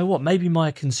 yeah, you know what? Maybe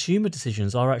my consumer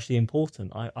decisions are actually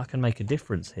important. I can make a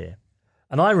difference here.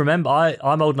 And I remember,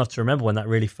 I'm old enough to remember when that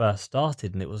really first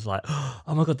started, and it was like, oh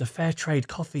my God, the fair trade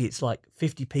coffee, it's like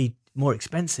 50p more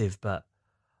expensive, but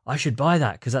I should buy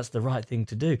that because that's the right thing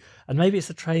to do. And maybe it's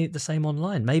the same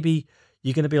online. Maybe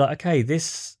you're going to be like, okay,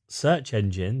 this search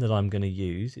engine that I'm going to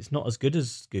use, it's not as good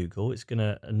as Google. It's going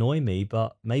to annoy me,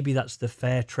 but maybe that's the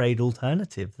fair trade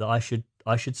alternative that I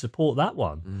should support that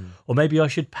one. Or maybe I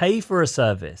should pay for a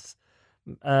service,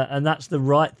 and that's the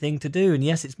right thing to do. And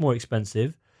yes, it's more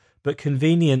expensive, but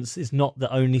convenience is not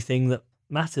the only thing that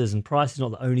matters, and price is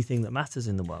not the only thing that matters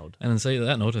in the world. And on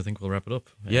that note, I think we'll wrap it up.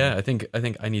 Yeah, I think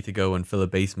I need to go and fill a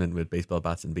basement with baseball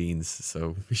bats and beans.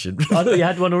 So we should. I thought you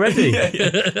had one already.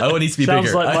 Oh, it needs to be bigger.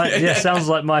 Sounds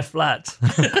like my flat.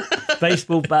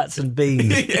 Baseball bats and beans.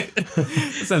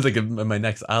 That sounds like my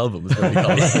next album is going to be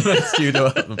called my studio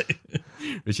album.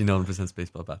 Richie Nolan presents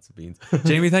Baseball Bats and Beans.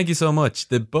 Jamie, thank you so much.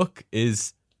 The book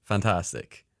is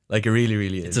fantastic. Like, it really,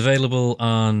 really is. It's available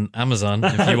on Amazon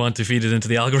if you want to feed it into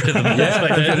the algorithm.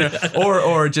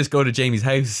 or just go to Jamie's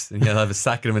house and he'll have a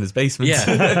sack of him in his basement.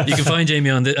 Yeah, you can find Jamie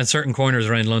on certain corners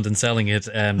around London selling it.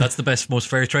 That's the most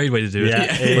fair trade way to do it.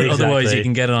 Exactly. Otherwise, you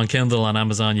can get it on Kindle, on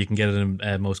Amazon. You can get it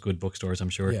in most good bookstores, I'm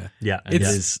sure. Yeah.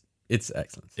 It's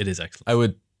excellent. It is excellent. I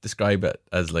would describe it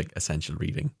as like essential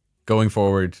reading. Going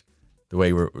forward, the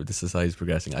way the society is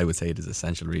progressing, I would say it is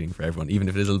essential reading for everyone. Even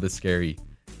if it is a little bit scary,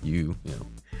 you know.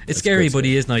 It's scary, but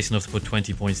he is nice enough to put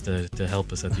 20 points to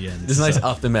help us at the end. There's a nice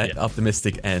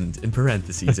optimistic end, in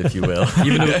parentheses, if you will.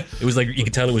 Even though it was like, you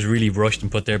could tell it was really rushed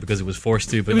and put there because it was forced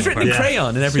to. But it was written in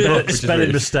crayon in every book.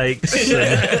 Spelling mistakes.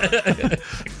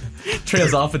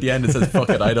 Trails off at the end and says, fuck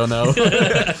it, I don't know.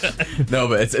 No,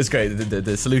 but it's great.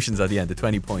 The solutions at the end, the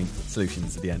 20-point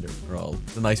solutions at the end are all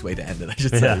the nice way to end it, I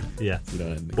should say. Yeah. So you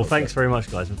don't end Well, thanks very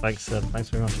much, guys, and thanks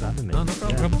very much for having me. No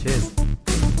problem. Cheers.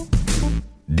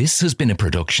 This has been a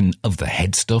production of the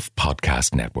Head Stuff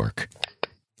Podcast Network.